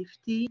marine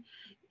safety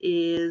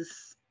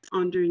is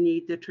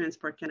underneath the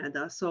Transport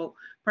Canada. So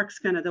Parks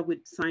Canada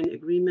would sign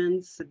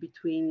agreements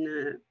between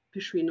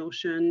Fishery and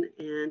Ocean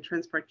and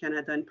Transport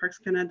Canada and Parks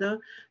Canada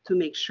to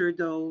make sure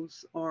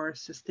those are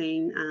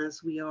sustained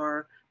as we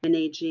are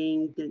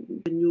managing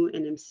the new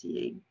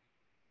NMCA.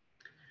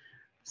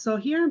 So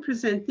here I'm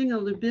presenting a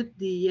little bit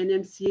the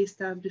NMCA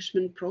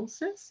establishment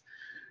process.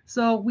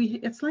 So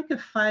it's like a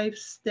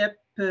 5-step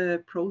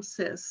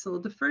process. So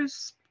the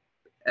first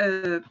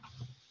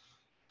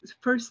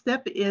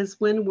step is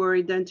when we're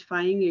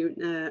identifying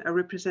a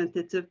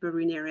representative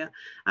marine area.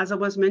 As I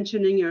was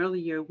mentioning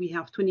earlier, we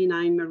have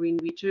 29 marine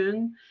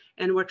regions,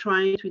 and we're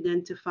trying to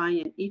identify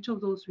in each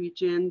of those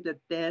regions the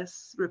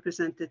best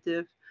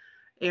representative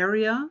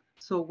area,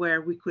 so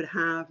where we could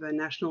have a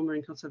national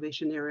marine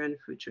conservation area in the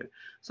future.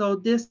 So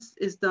this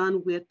is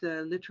done with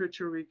the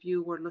literature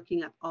review. We're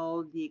looking at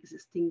all the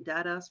existing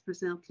data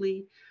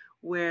presently,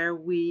 where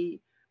we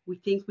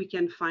think we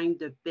can find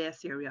the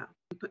best area.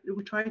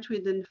 We try to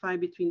identify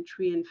between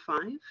 3 and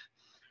 5.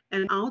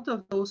 And out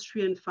of those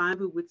 3 and 5,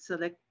 we would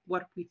select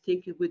what we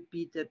think it would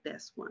be the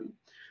best one.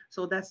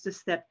 So that's the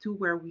step 2,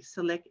 where we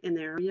select an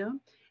area.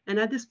 And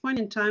at this point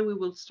in time, we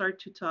will start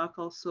to talk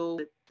also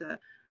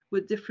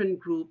with different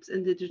groups,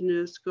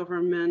 Indigenous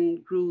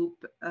government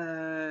group,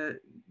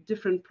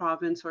 different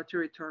province or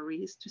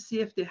territories, to see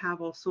if they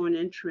have also an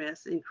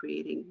interest in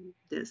creating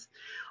this.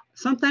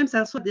 Sometimes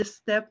also this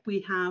step, we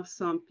have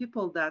some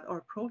people that are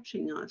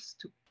approaching us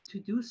to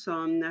do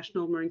some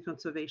national marine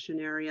conservation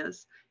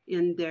areas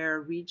in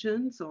their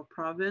regions or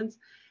province.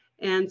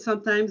 And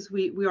sometimes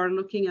we are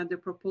looking at the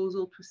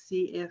proposal to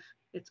see if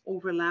it's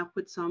overlap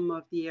with some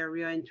of the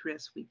area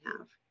interests we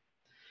have.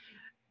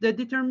 The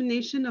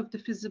determination of the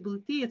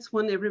feasibility, it's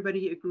when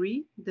everybody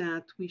agree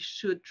that we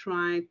should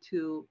try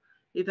to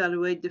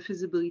evaluate the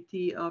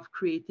feasibility of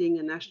creating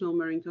a national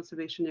marine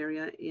conservation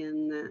area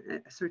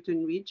in a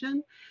certain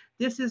region.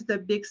 This is the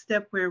big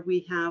step where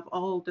we have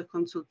all the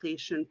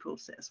consultation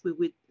process. We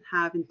would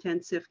have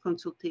intensive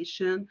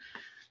consultation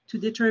to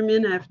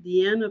determine at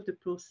the end of the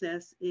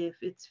process if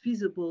it's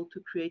feasible to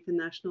create a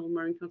national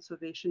marine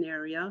conservation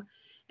area,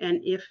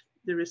 and if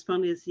the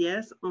response is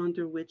yes,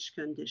 under which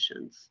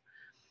conditions.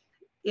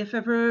 If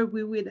ever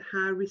we would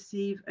have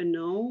received a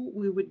no,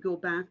 we would go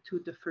back to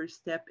the first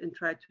step and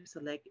try to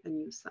select a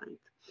new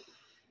site.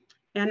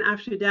 And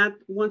after that,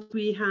 once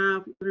we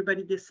have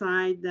everybody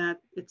decide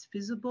that it's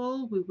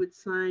feasible, we would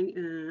sign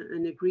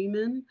an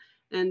agreement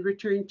and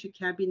return to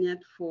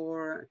cabinet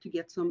to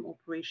get some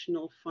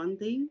operational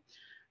funding.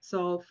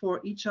 So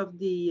for each of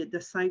the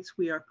sites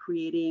we are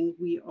creating,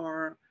 we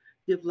are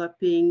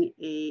developing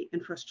a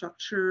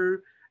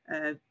infrastructure,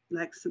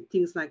 like some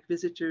things like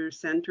visitor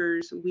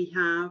centers.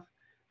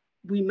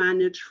 We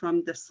manage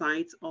from the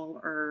sites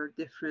all our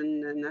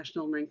different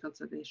national marine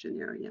conservation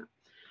area.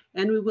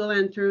 And we will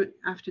enter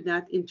after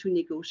that into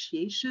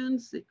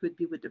negotiations. It could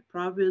be with the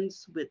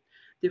province, with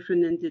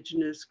different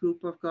Indigenous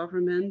group of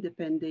government,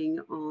 depending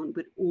on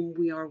with whom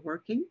we are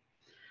working.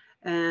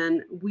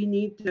 And we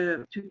need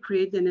to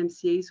create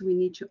NMCAs, we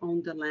need to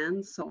own the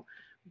land. So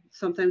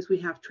sometimes we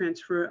have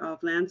transfer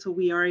of land. So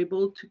we are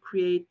able to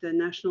create the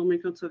national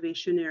marine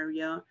conservation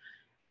area.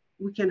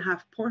 We can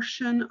have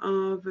portion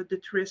of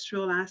the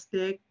terrestrial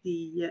aspect,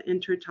 the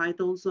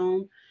intertidal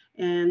zone,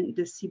 and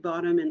the sea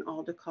bottom and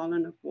all the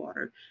column of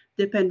water,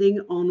 depending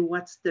on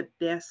what's the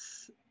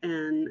best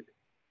and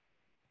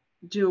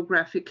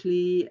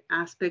geographically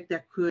aspect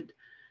that could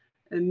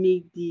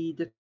meet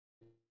the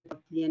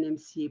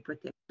NMCA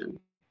protection.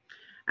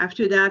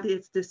 After that,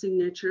 it's the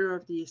signature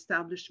of the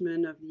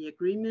establishment of the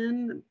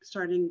agreement.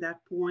 Starting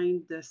that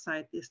point, the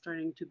site is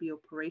starting to be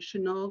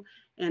operational.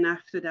 And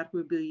after that,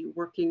 we'll be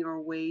working our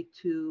way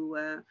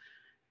to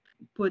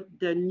put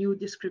the new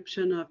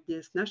description of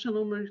this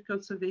National Marine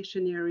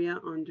Conservation Area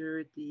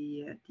under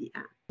the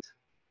Act.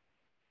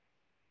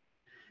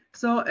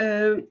 So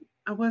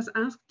I was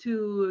asked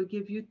to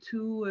give you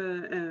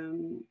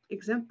two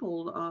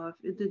examples of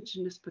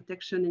Indigenous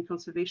protection and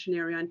conservation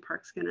area in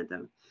Parks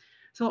Canada.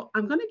 So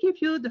I'm going to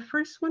give you the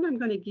first one. I'm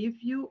going to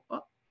give you,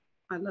 oh,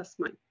 I lost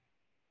my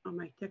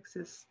text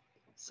is,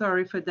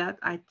 sorry for that.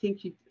 I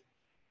think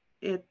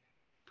it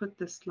put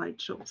the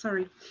slideshow,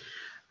 sorry.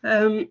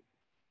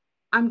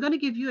 I'm going to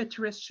give you a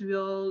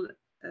terrestrial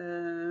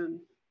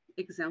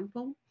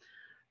example.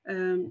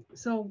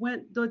 So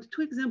when the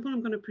two examples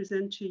I'm going to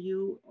present to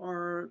you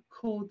are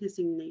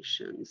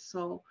co-designations.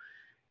 So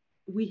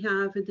we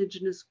have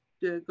Indigenous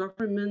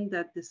government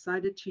that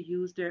decided to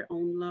use their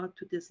own law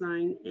to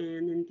design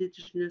an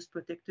Indigenous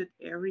protected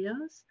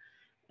areas,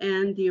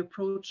 and they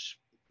approach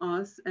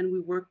us and we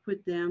work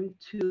with them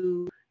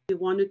they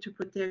wanted to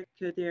protect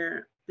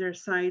their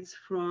sites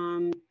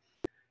from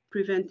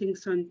preventing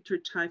some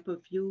type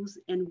of use,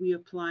 and we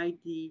applied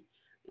the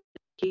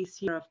case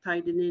here of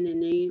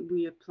Taidenin,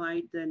 we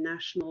applied the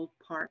National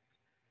Park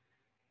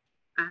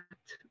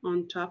Act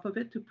on top of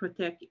it to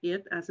protect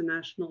it as a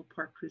national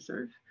park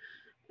reserve.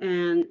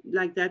 And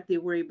like that, they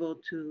were able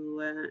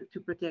to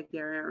protect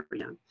their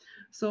area.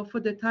 So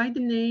for the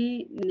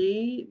Taidenin,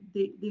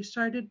 they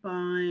started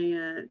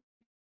by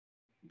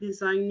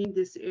designing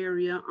this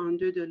area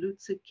under the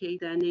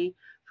Lutse-Kay-Dene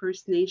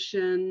First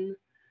Nation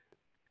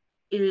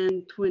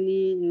in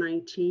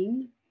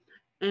 2019,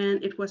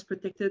 and it was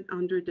protected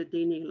under the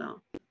Dene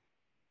law.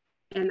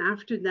 And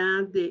after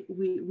that,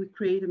 we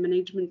created a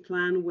management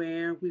plan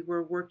where we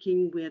were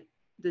working with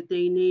the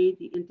Dene,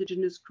 the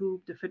Indigenous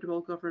group, the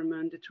federal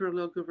government, the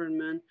Turlough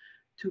government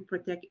to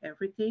protect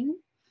everything.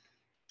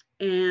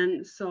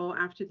 And so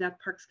after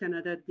that, Parks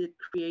Canada did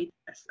create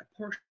a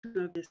portion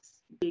of this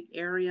big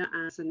area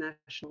as a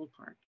national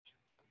park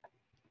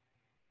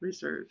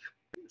reserve.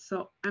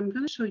 So I'm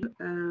going to show you,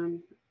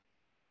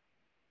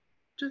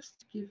 just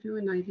to give you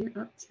an idea.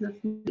 Oh, it's not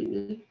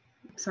moving.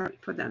 Sorry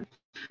for that.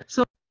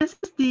 So this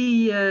is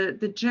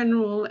the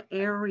general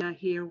area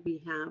here we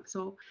have.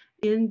 So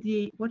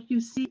what you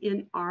see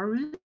in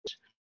orange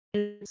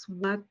is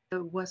what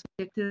was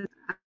protected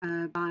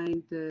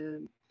by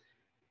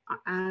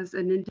as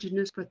an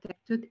Indigenous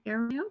protected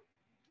area.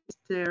 It's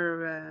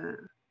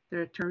their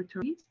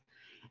territories.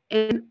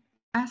 And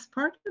as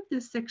part of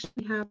this section,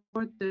 we have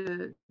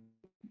a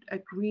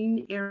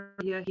green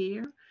area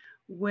here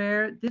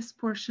where this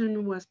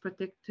portion was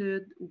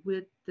protected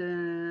with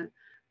the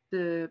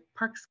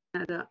Parks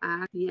Canada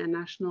Act, the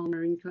National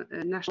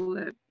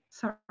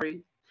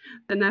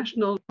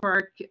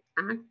Park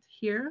Act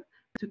here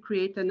to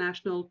create a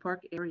national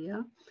park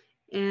area.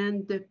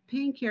 And the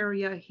pink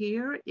area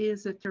here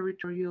is a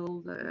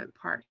territorial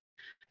park.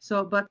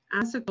 So, but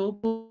as a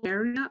global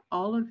area,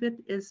 all of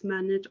it is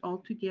managed all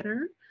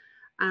together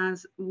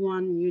as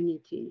one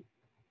unity.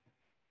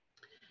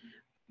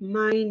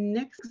 My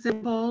next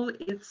example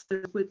is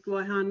with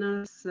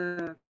Guayana's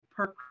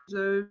Park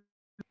Reserve,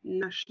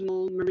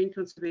 National Marine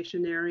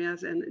Conservation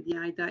Areas, and the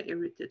Ida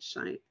Heritage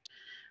Site.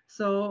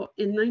 So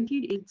in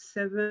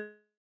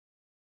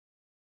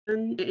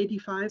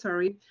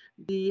 1985,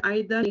 the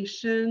Ida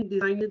Nation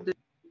designed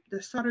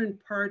the southern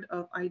part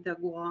of Ida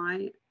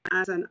Guay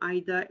as an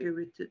Ida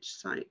Heritage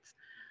Site.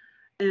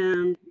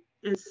 And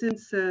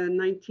since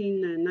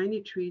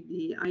 1993,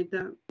 the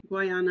Ida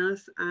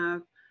Guayanas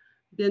have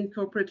been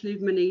cooperatively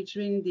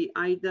managing the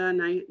Ida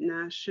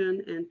Nation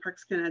and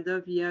Parks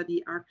Canada via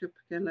the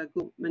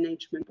Archipelago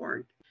Management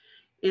Board.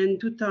 In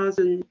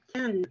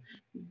 2010,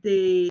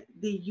 they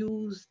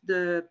used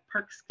the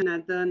Parks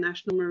Canada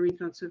National Marine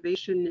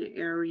Conservation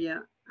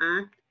Area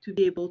Act to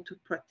be able to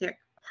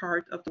protect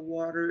part of the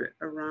water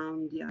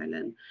around the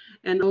island.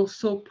 And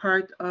also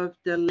part of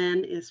the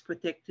land is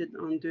protected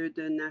under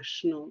the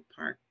National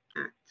Park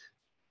Act.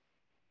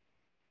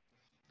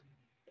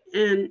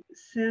 And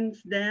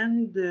since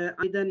then, the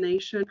Ida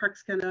Nation,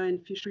 Parks Canada,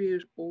 and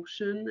Fisheries and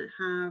Oceans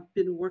have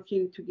been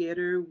working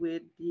together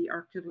with the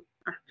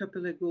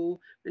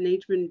Archipelago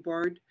Management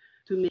Board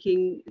to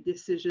making a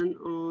decision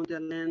on the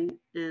land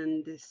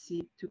and the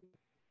sea to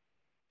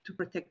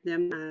protect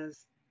them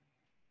as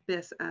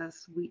best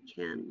as we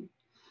can.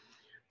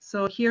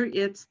 So here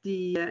it's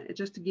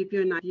just to give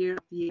you an idea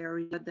of the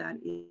area that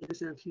is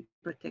presently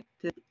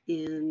protected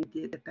in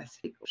the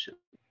Pacific Ocean.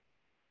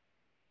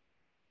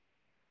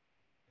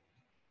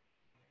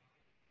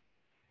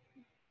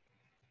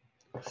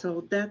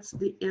 So that's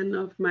the end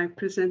of my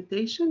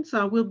presentation. So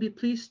I will be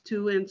pleased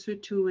to answer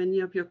to any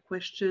of your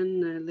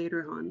questions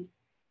later on.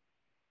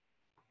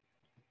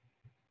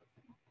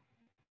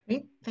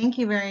 Great. Thank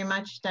you very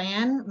much,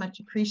 Diane. Much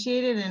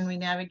appreciated. And we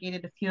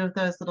navigated a few of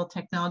those little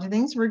technology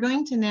things. We're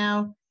going to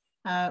now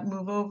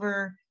move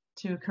over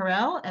to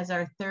Karel as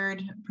our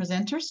third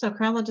presenter. So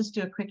Karel, I'll just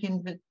do a quick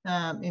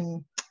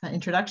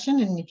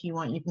introduction. And if you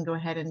want, you can go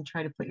ahead and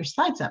try to put your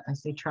slides up. I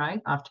say try,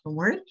 optimal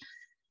word.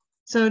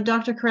 So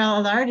Dr. Karel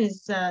Allard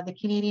is the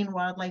Canadian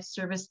Wildlife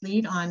Service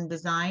lead on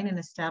design and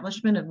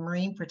establishment of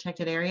marine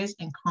protected areas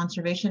and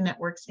conservation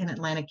networks in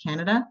Atlantic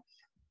Canada.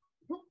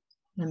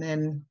 And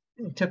then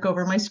it took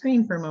over my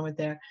screen for a moment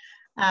there.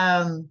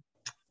 That's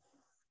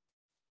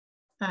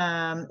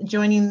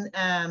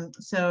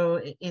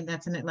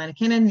in Atlantic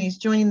Canada, and he's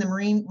joining the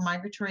Marine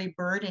Migratory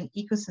Bird and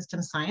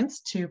Ecosystem Science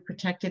to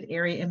Protected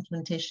Area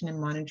Implementation and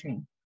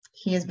Monitoring.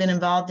 He has been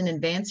involved in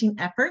advancing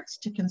efforts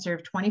to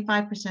conserve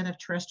 25% of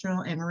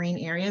terrestrial and marine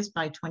areas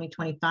by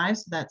 2025.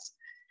 So that's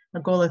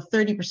a goal of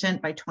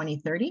 30% by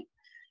 2030,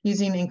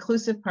 using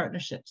inclusive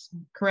partnerships.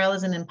 Karel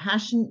is an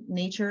impassioned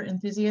nature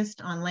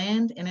enthusiast on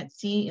land and at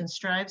sea and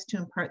strives to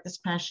impart this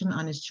passion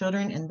on his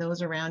children and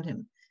those around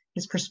him.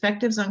 His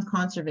perspectives on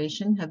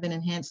conservation have been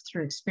enhanced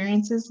through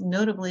experiences,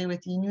 notably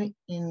with Inuit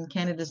in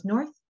Canada's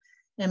north,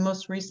 and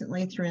most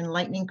recently through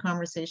enlightening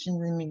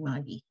conversations in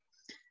Mi'kmaq.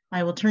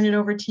 I will turn it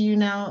over to you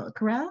now,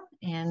 Karel,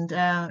 and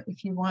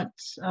if you want,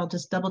 I'll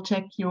just double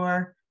check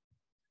your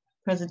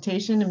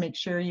presentation and make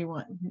sure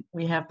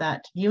we have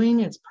that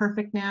viewing. It's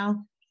perfect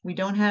now. We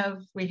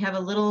have a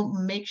little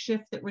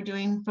makeshift that we're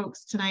doing,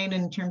 folks, tonight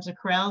in terms of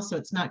Karel, so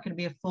it's not going to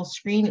be a full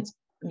screen. It's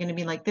going to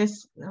be like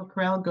this. Oh,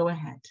 Karel, go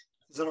ahead.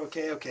 Is that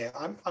okay? Okay.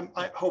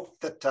 I hope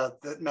that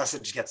the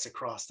message gets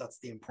across. That's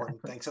the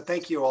important thing. So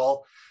thank you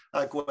all,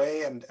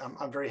 Gway, and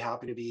I'm very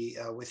happy to be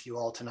with you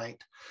all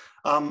tonight.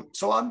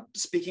 So I'm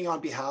speaking on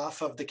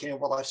behalf of the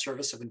Canadian Wildlife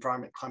Service of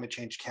Environment Climate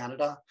Change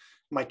Canada.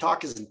 My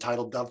talk is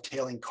entitled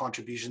Dovetailing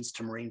Contributions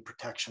to Marine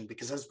Protection,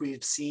 because as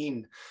we've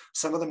seen,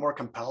 some of the more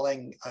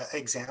compelling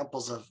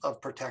examples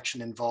of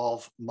protection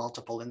involve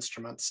multiple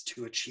instruments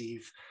to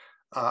achieve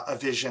a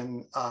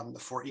vision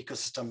for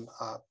ecosystem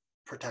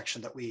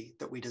protection that we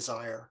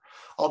desire.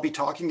 I'll be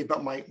talking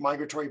about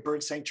migratory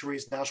bird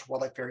sanctuaries, national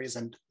wildlife areas,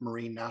 and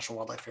marine national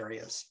wildlife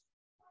areas.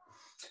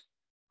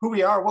 Who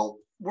we are? Well,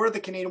 we're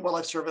the Canadian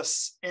Wildlife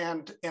Service,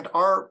 and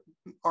our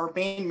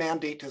main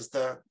mandate is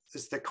the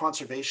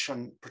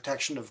conservation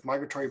protection of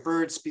migratory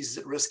birds, species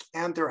at risk,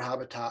 and their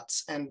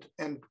habitats. And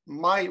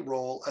my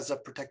role as a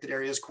protected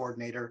areas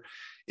coordinator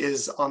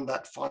is on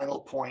that final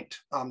point,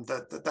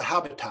 the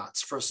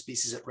habitats for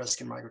species at risk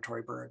and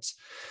migratory birds.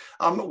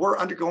 We're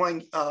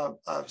undergoing a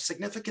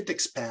significant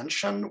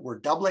expansion. We're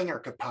doubling our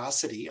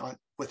capacity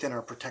within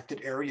our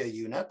protected area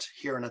unit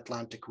here in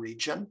Atlantic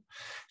region.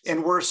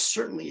 And we're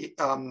certainly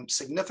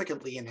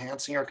significantly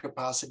enhancing our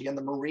capacity on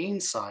the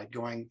marine side,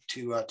 going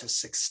to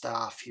 6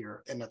 staff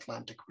here in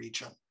Atlantic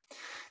region.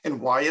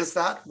 And why is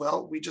that?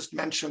 Well, we just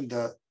mentioned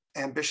the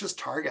ambitious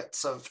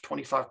targets of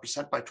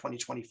 25% by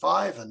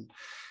 2025 and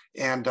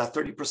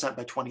 30%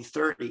 by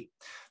 2030.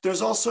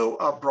 There's also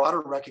a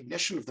broader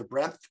recognition of the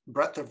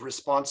breadth of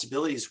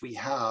responsibilities we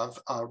have,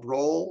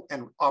 role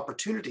and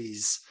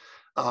opportunities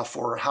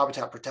for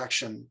habitat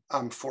protection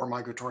for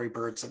migratory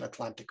birds in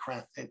Atlantic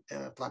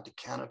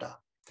Canada.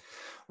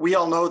 We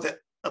all know that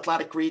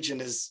Atlantic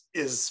region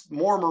is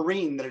more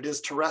marine than it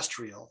is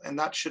terrestrial, and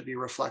that should be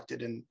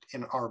reflected in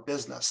our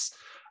business.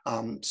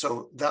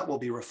 So that will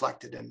be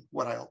reflected in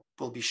what I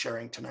will be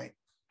sharing tonight.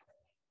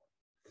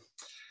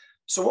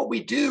 So what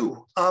we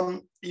do,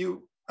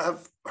 you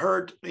have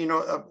heard,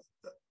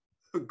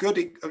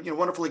 good,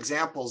 wonderful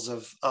examples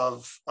of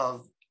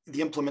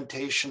the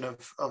implementation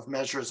of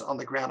measures on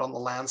the ground, on the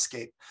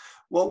landscape.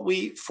 Well,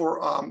 we,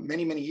 for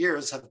many, many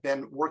years, have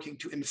been working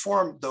to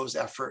inform those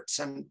efforts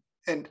and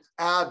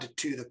add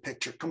to the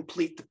picture,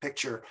 complete the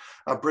picture,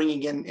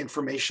 bringing in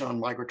information on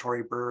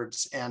migratory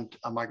birds and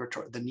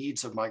the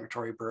needs of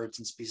migratory birds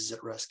and species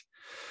at risk.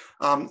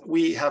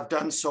 We have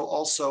done so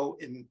also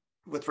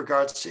with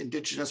regards to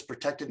Indigenous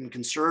protected and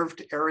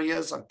conserved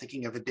areas. I'm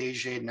thinking of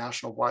Adéger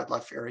National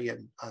Wildlife Area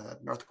in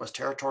Northwest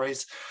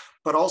Territories,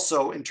 but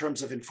also in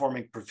terms of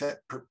informing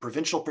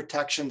provincial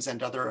protections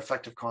and other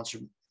effective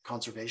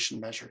conservation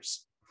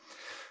measures.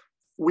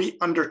 We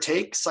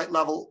undertake site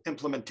level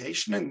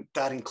implementation, and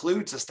that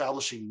includes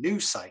establishing new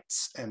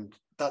sites. And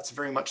that's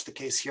very much the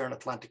case here in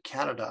Atlantic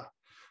Canada.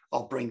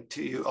 I'll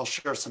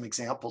share some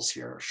examples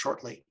here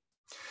shortly.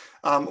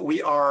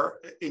 We are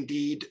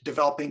indeed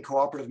developing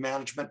cooperative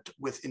management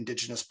with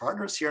Indigenous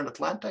partners here in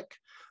Atlantic.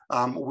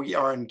 We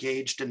are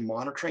engaged in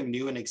monitoring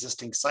new and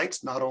existing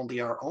sites, not only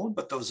our own,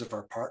 but those of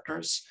our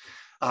partners.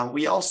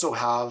 We also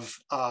have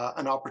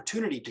an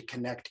opportunity to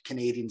connect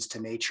Canadians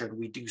to nature, and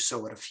we do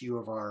so at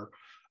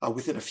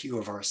within a few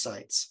of our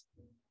sites.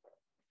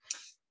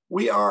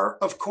 We are,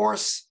 of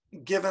course,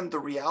 given the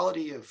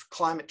reality of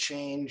climate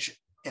change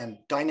and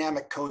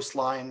dynamic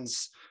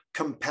coastlines,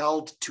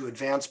 compelled to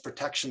advance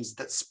protections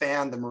that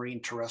span the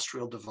marine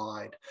terrestrial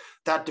divide.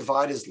 That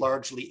divide is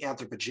largely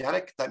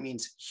anthropogenic. That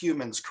means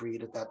humans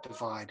created that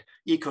divide.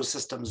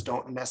 Ecosystems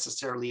don't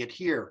necessarily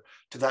adhere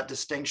to that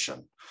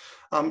distinction.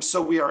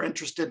 So we are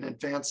interested in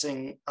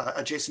advancing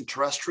adjacent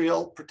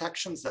terrestrial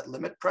protections that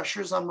limit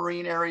pressures on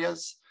marine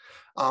areas.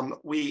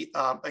 We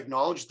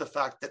acknowledge the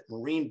fact that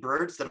marine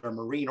birds that are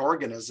marine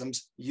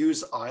organisms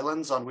use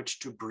islands on which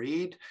to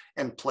breed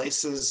and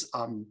places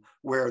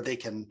where they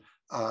can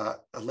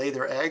lay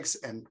their eggs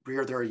and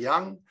rear their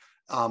young.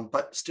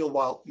 but still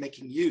while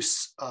making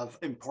use of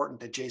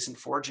important adjacent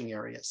foraging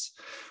areas.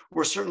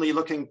 We're certainly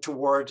looking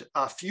toward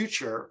a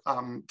future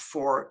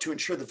to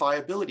ensure the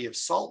viability of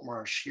salt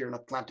marsh here in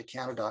Atlantic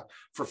Canada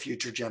for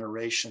future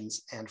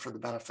generations and for the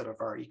benefit of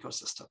our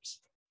ecosystems.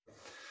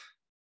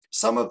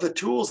 Some of the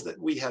tools that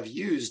we have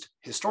used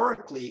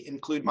historically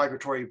include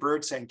migratory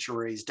bird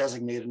sanctuaries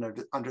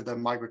designated under the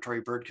Migratory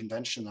Bird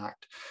Convention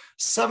Act.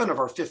 7 of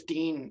our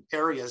 15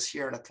 areas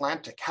here in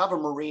Atlantic have a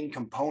marine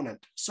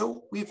component.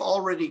 So we've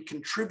already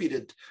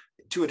contributed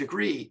to a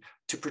degree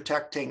to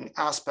protecting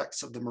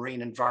aspects of the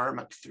marine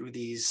environment through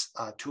these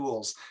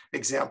tools.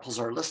 Examples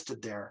are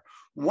listed there.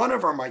 One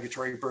of our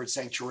migratory bird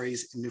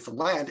sanctuaries in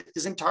Newfoundland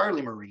is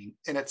entirely marine,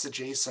 and it's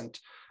adjacent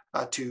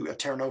to a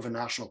Terra-Nova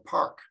National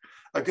Park.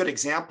 A good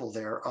example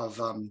there of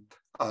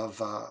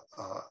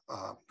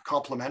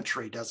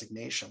complementary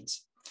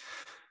designations.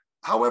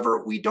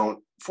 However, we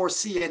don't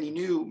foresee any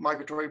new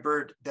migratory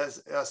bird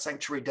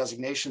sanctuary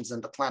designations in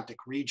the Atlantic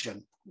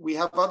region. We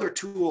have other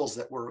tools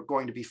that we're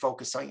going to be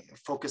focusing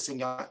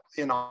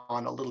in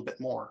on a little bit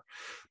more.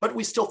 But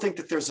we still think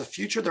that there's a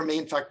future. There may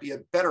in fact be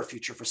a better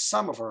future for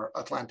some of our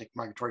Atlantic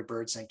migratory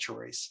bird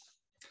sanctuaries.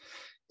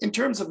 In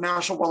terms of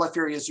national wildlife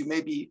areas, you may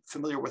be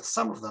familiar with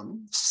some of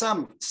them.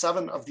 7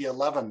 of the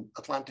 11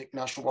 Atlantic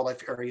national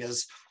wildlife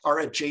areas are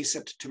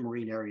adjacent to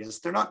marine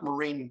areas. They're not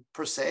marine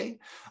per se,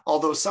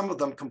 although some of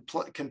them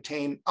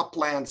contain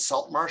upland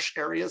salt marsh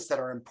areas that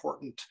are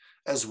important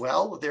as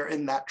well. They're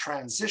in that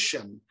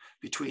transition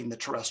between the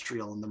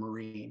terrestrial and the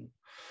marine.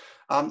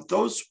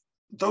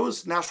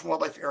 Those national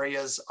wildlife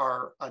areas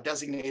are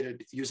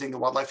designated using the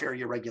wildlife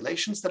area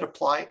regulations that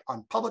apply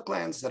on public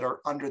lands that are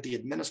under the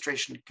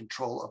administration and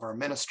control of our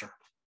minister.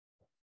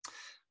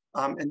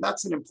 And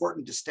that's an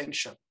important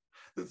distinction.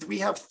 We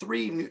have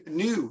 3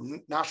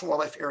 new national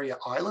wildlife area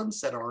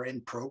islands that are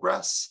in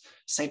progress: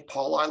 St.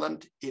 Paul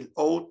Island, Île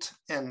Haute,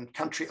 and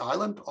Country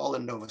Island, all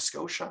in Nova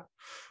Scotia.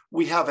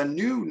 We have a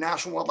new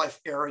national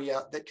wildlife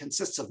area that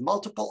consists of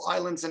multiple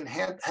islands and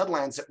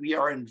headlands that we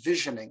are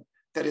envisioning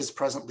that is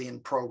presently in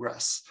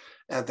progress,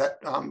 that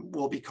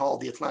will be called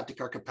the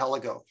Atlantic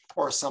Archipelago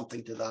or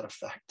something to that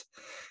effect.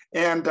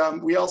 And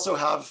we also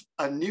have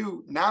a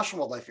new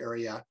national wildlife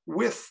area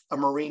with a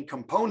marine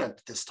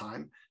component this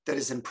time that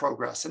is in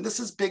progress. And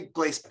this is Big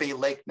Glace Bay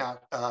Lake now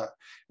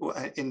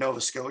in Nova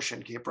Scotia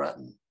and Cape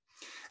Breton.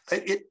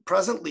 It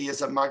presently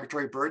is a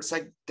migratory bird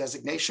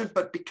designation,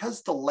 but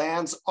because the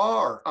lands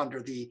are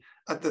under the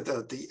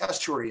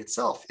estuary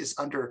itself is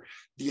under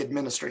the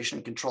administration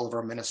and control of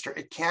our minister,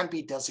 it can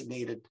be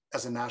designated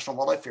as a national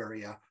wildlife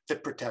area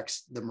that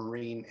protects the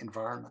marine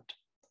environment.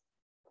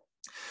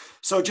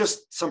 So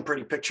just some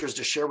pretty pictures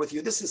to share with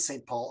you. This is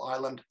St. Paul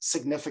Island,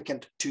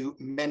 significant to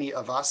many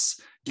of us,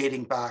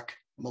 dating back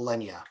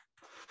millennia.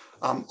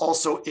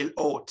 Also Île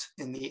Haute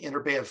in the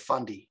Inner Bay of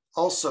Fundy,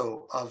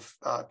 also of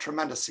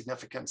tremendous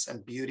significance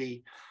and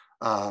beauty,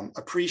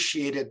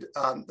 appreciated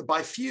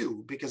by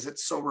few because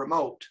it's so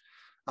remote,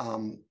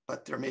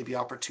 but there may be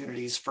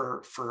opportunities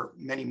for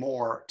many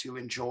more to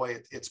enjoy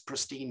its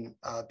pristine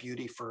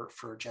beauty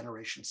for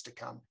generations to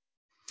come.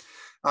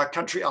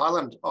 Country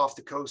Island off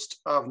the coast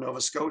of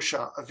Nova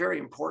Scotia, a very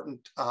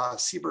important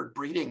seabird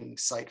breeding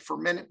site for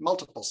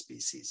multiple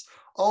species,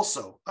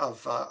 also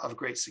of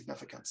great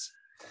significance.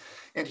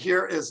 And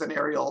here is an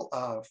aerial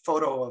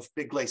photo of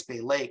Big Glace Bay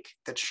Lake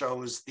that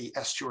shows the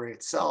estuary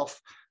itself,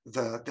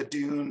 the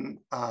dune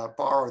bar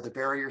or the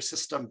barrier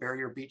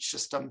beach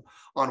system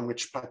on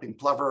which piping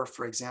plover,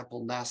 for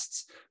example,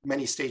 nests.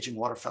 Many staging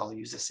waterfowl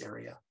use this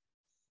area.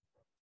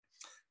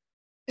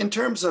 In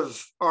terms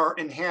of our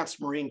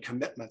enhanced marine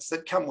commitments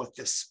that come with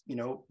this,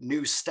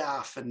 new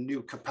staff and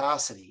new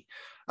capacity,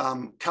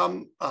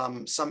 come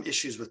some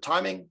issues with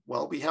timing.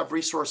 Well, we have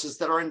resources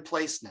that are in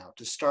place now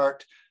to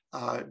start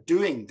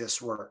doing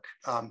this work,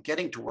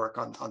 getting to work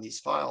on these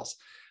files.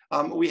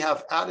 We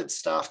have added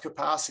staff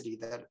capacity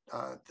that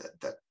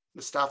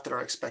the staff that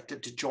are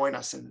expected to join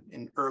us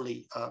in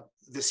early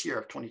this year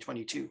of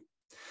 2022.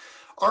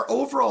 Our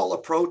overall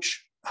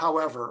approach,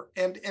 however,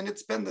 and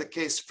it's been the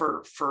case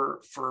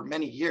for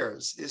many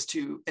years, is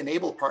to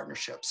enable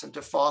partnerships and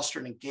to foster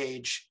and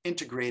engage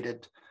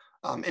integrated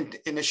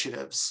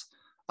initiatives,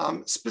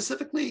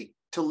 specifically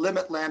to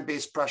limit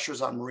land-based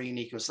pressures on marine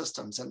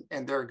ecosystems.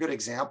 And there are good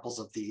examples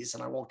of these,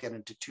 and I won't get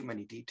into too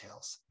many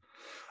details.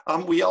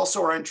 We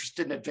also are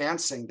interested in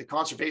advancing the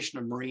conservation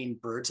of marine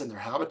birds and their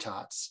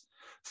habitats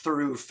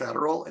through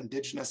federal,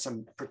 Indigenous,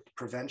 and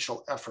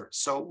provincial efforts.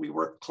 So we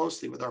work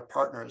closely with our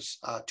partners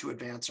to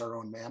advance our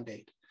own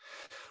mandate.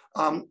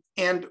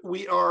 And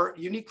we are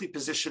uniquely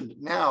positioned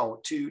now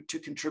to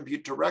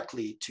contribute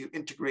directly to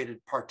integrated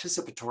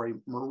participatory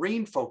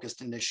marine-focused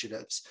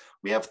initiatives.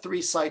 We have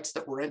 3 sites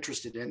that we're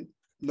interested in.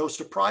 No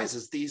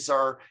surprises, these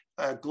are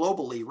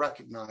globally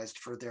recognized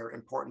for their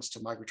importance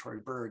to migratory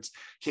birds.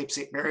 Cape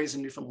St. Mary's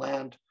in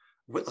Newfoundland,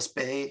 Witless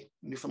Bay,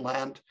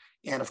 Newfoundland,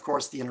 and of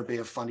course the Inner Bay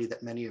of Fundy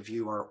that many of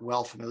you are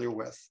well familiar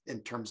with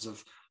in terms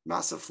of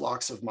massive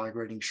flocks of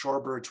migrating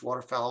shorebirds,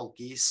 waterfowl,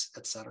 geese,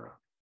 etc.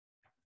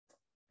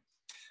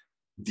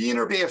 The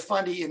Inner Bay of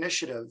Fundy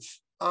initiative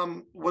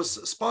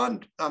was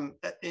spawned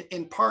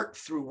in part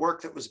through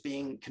work that was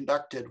being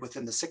conducted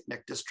within the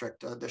Sicknick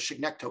district, the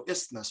Chignecto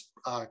Isthmus,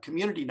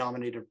 community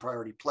nominated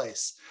priority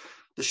place.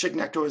 The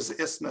Chignecto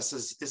Isthmus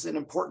is an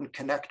important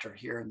connector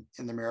here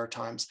in the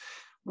Maritimes.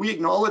 We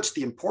acknowledge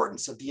the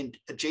importance of the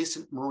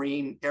adjacent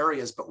marine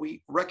areas, but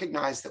we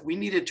recognized that we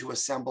needed to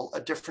assemble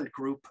a different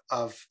group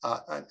of,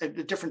 a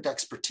different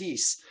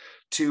expertise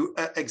to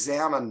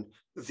examine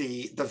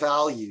the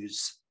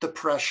values, the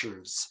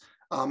pressures,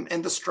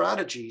 and the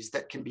strategies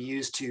that can be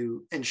used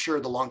to ensure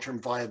the long-term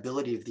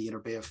viability of the Inner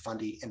Bay of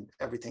Fundy and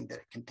everything that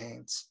it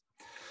contains.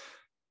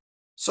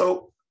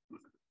 So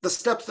the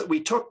steps that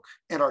we took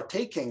and are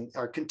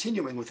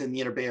continuing within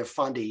the Inner Bay of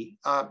Fundy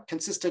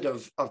consisted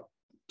of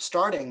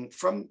starting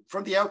from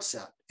the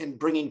outset in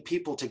bringing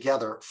people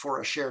together for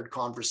a shared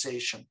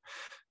conversation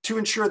to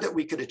ensure that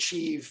we could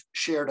achieve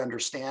shared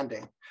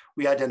understanding.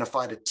 We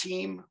identified a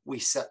team, we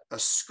set a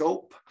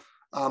scope,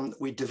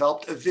 we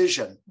developed a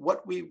vision,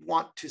 what we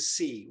want to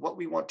see, what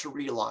we want to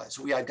realize.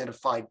 We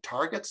identified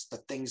targets, the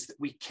things that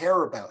we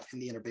care about in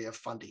the Inner Bay of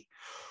Fundy.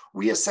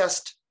 We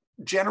assessed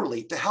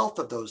generally the health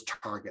of those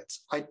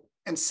targets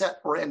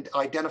and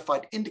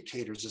identified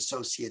indicators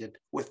associated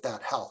with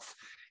that health.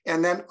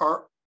 And then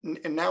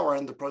now we're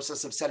in the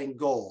process of setting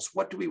goals.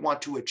 What do we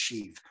want to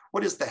achieve?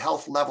 What is the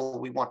health level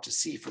we want to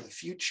see for the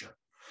future?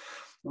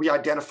 We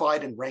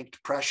identified and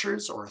ranked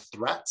pressures or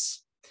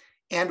threats,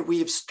 and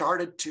we've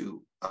started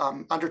to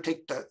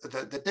undertake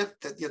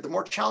the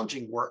more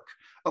challenging work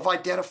of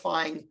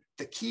identifying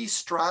the key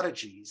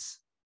strategies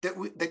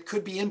that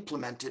could be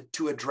implemented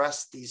to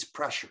address these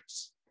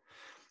pressures.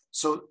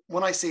 So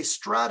when I say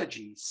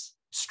strategies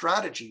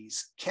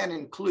can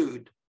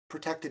include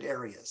protected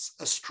areas.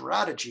 A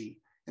strategy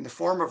in the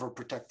form of a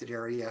protected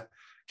area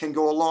can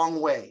go a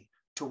long way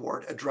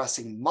toward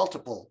addressing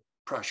multiple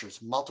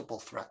pressures, multiple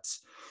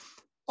threats.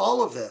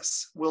 All of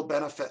this will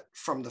benefit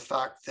from the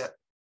fact that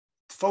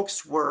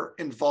folks were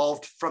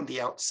involved from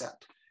the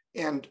outset.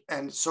 And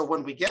so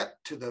when we get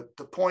to the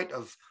point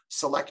of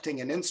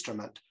selecting an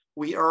instrument,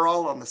 we are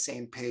all on the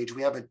same page.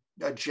 We have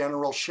a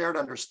general shared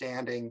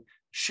understanding,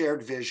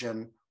 shared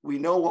vision. We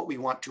know what we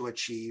want to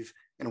achieve,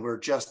 and we're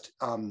just,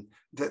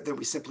 that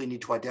we simply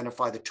need to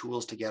identify the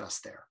tools to get us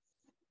there.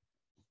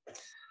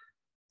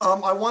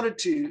 I wanted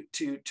to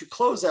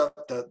close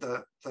out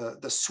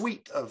the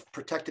suite of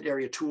protected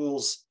area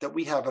tools that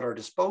we have at our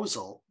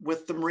disposal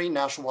with the Marine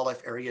National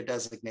Wildlife Area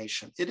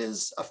designation. It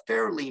is a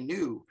fairly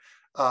new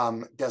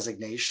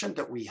designation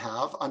that we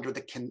have under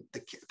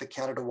the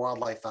Canada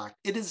Wildlife Act.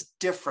 It is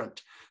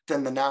different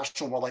than the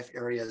national wildlife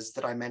areas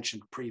that I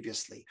mentioned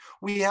previously.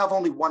 We have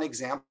only one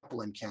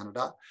example in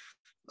Canada,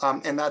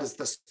 and that is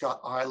the Scott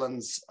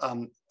Islands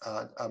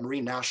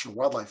Marine National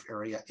Wildlife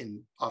Area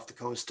off the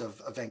coast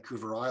of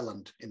Vancouver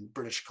Island in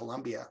British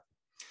Columbia.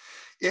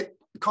 It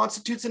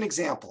constitutes an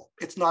example.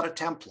 It's not a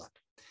template.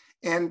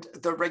 And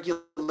the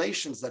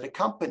regulations that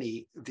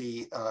accompany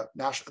the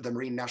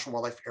Marine National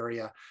Wildlife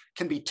Area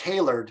can be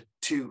tailored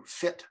to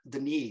fit the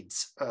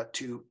needs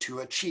to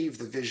achieve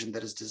the vision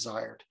that is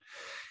desired.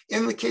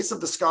 In the case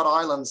of the Scott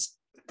Islands,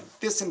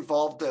 this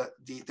involved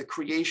the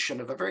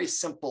creation of a very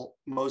simple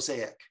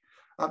mosaic.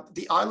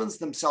 The islands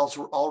themselves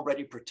were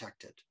already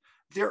protected.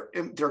 They're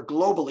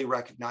globally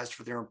recognized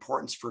for their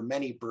importance for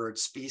many bird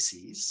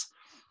species.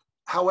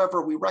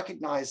 However, we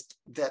recognized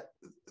that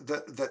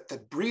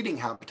the breeding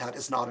habitat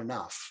is not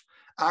enough.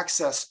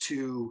 Access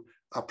to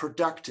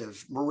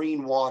productive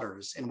marine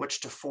waters in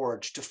which to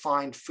forage, to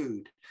find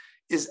food,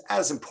 is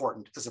as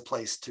important as a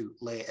place to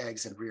lay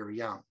eggs and rear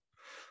young.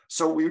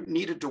 So we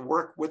needed to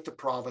work with the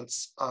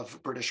province of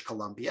British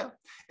Columbia,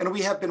 and we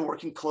have been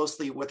working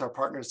closely with our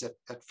partners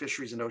at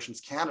Fisheries and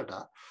Oceans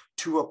Canada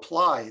to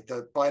apply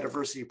the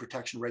biodiversity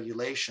protection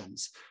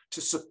regulations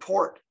to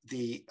support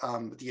the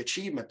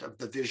achievement of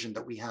the vision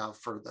that we have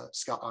for the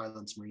Scott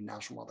Islands Marine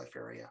National Wildlife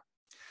Area.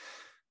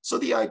 So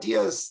the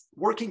idea is,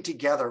 working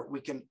together,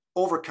 we can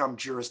overcome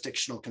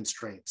jurisdictional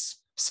constraints.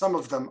 Some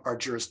of them are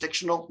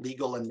jurisdictional,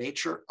 legal in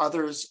nature.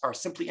 Others are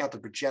simply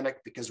anthropogenic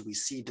because we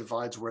see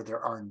divides where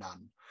there are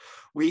none.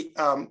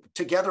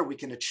 Together, we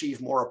can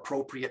achieve more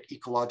appropriate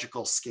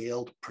ecological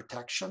scaled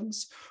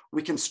protections.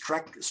 We can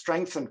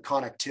strengthen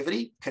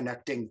connectivity,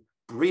 connecting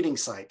breeding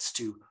sites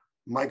to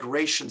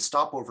migration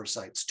stopover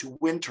sites to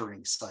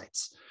wintering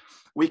sites.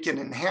 We can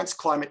enhance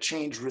climate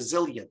change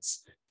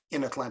resilience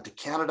in Atlantic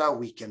Canada.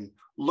 We can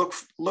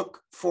look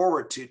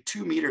forward to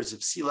 2 meters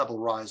of sea level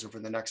rise over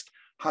the next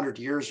 100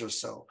 years or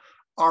so.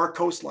 Our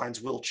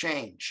coastlines will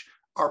change.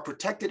 Our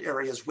protected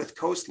areas with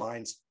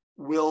coastlines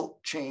will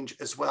change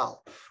as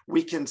well.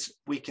 We can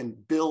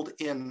build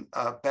in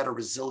better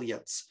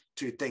resilience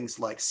to things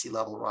like sea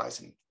level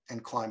rise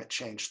and climate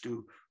change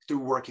through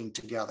working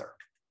together.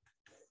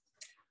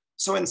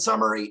 So in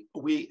summary,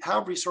 we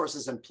have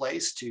resources in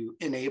place to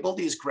enable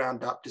these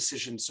ground up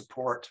decision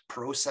support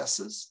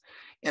processes,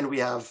 and we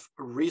have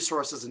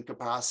resources and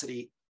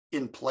capacity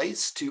in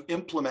place to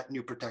implement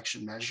new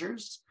protection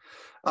measures.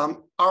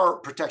 Our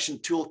protection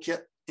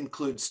toolkit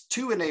includes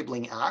 2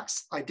 enabling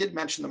acts. I did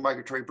mention the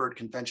Migratory Bird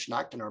Convention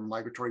Act and our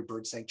migratory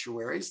bird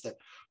sanctuaries that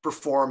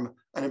perform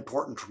an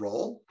important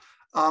role.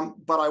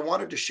 But I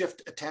wanted to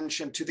shift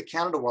attention to the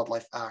Canada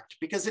Wildlife Act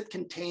because it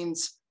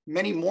contains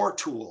many more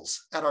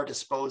tools at our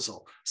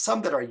disposal,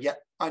 some that are yet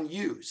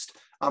unused,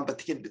 but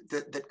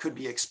that could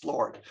be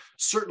explored.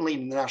 Certainly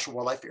in the national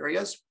wildlife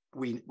areas,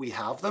 we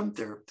have them.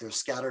 They're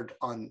scattered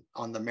on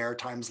the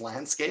Maritimes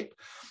landscape.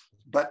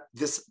 But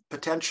this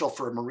potential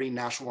for a marine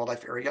national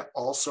wildlife area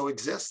also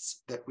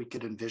exists that we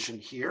could envision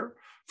here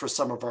for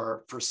some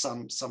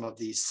of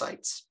these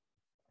sites.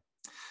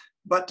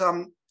 But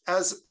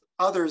as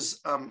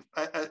others,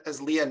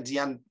 as Leah and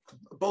Diane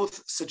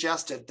both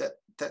suggested,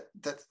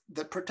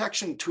 that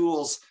protection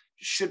tools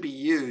should be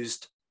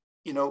used,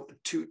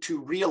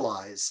 to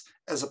realize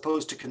as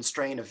opposed to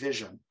constrain a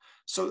vision.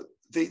 So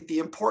the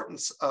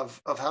importance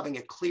of having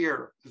a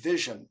clear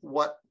vision,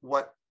 what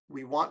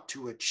we want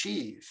to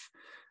achieve,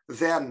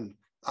 then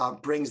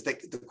brings the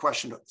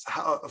question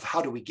of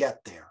how do we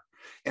get there,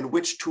 and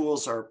which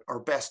tools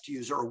are best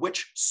used, or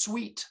which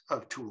suite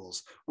of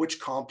tools, which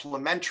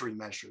complementary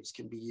measures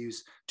can be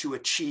used to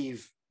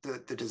achieve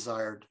the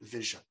desired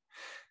vision.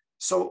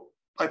 So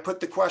I put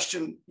the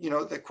question,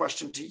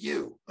 to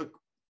you.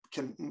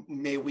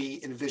 May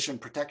we envision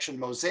protection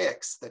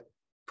mosaics that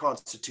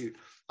constitute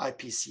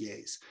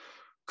IPCAs?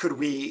 Could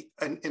we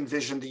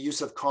envision the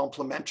use of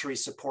complementary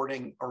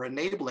supporting or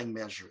enabling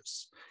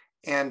measures?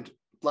 And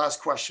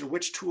last question,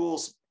 which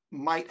tools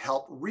might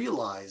help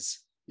realize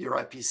your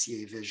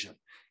IPCA vision?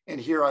 And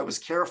here I was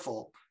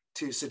careful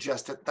to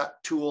suggest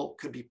that tool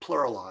could be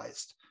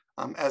pluralized,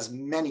 as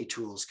many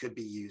tools could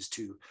be used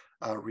to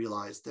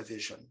realize the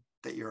vision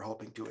that you're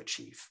hoping to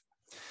achieve.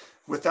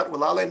 With that,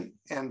 Wilalin,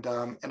 and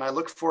I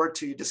look forward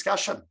to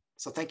discussion.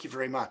 So thank you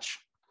very much.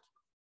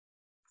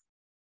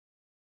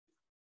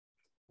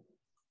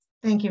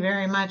 Thank you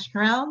very much,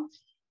 Karel.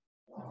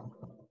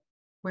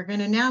 We're going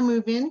to now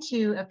move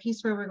into a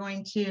piece where we're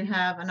going to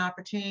have an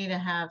opportunity to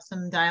have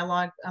some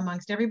dialogue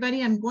amongst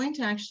everybody. I'm going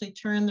to actually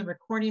turn the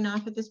recording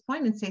off at this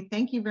point and say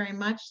thank you very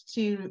much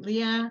to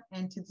Leah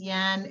and to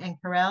Diane and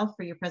Karel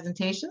for your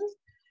presentations.